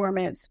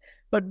performance,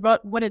 but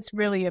what it's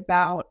really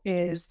about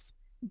is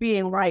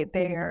being right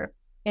there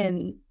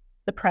in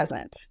the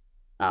present.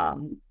 I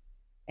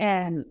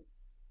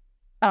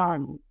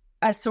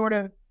sort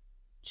of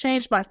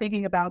changed my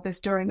thinking about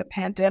this during the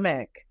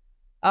pandemic,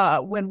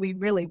 when we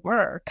really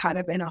were kind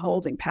of in a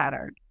holding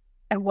pattern,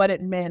 and what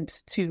it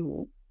meant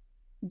to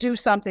do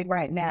something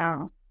right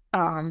now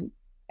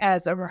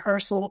as a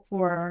rehearsal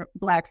for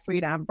Black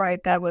freedom,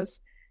 right? That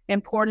was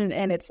important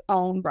in its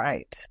own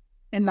right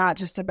and not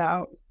just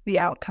about the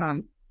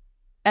outcome.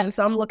 And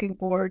so I'm looking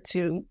forward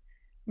to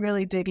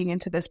really digging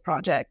into this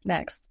project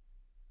next.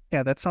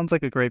 Yeah, that sounds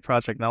like a great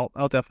project.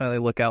 I'll definitely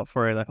look out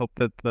for it. I hope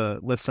that the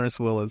listeners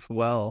will as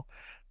well.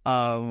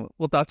 Well,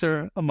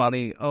 Dr.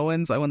 Imani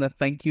Owens, I want to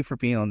thank you for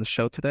being on the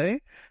show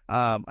today.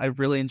 I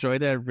really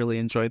enjoyed it. I really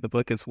enjoyed the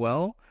book as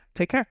well.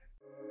 Take care.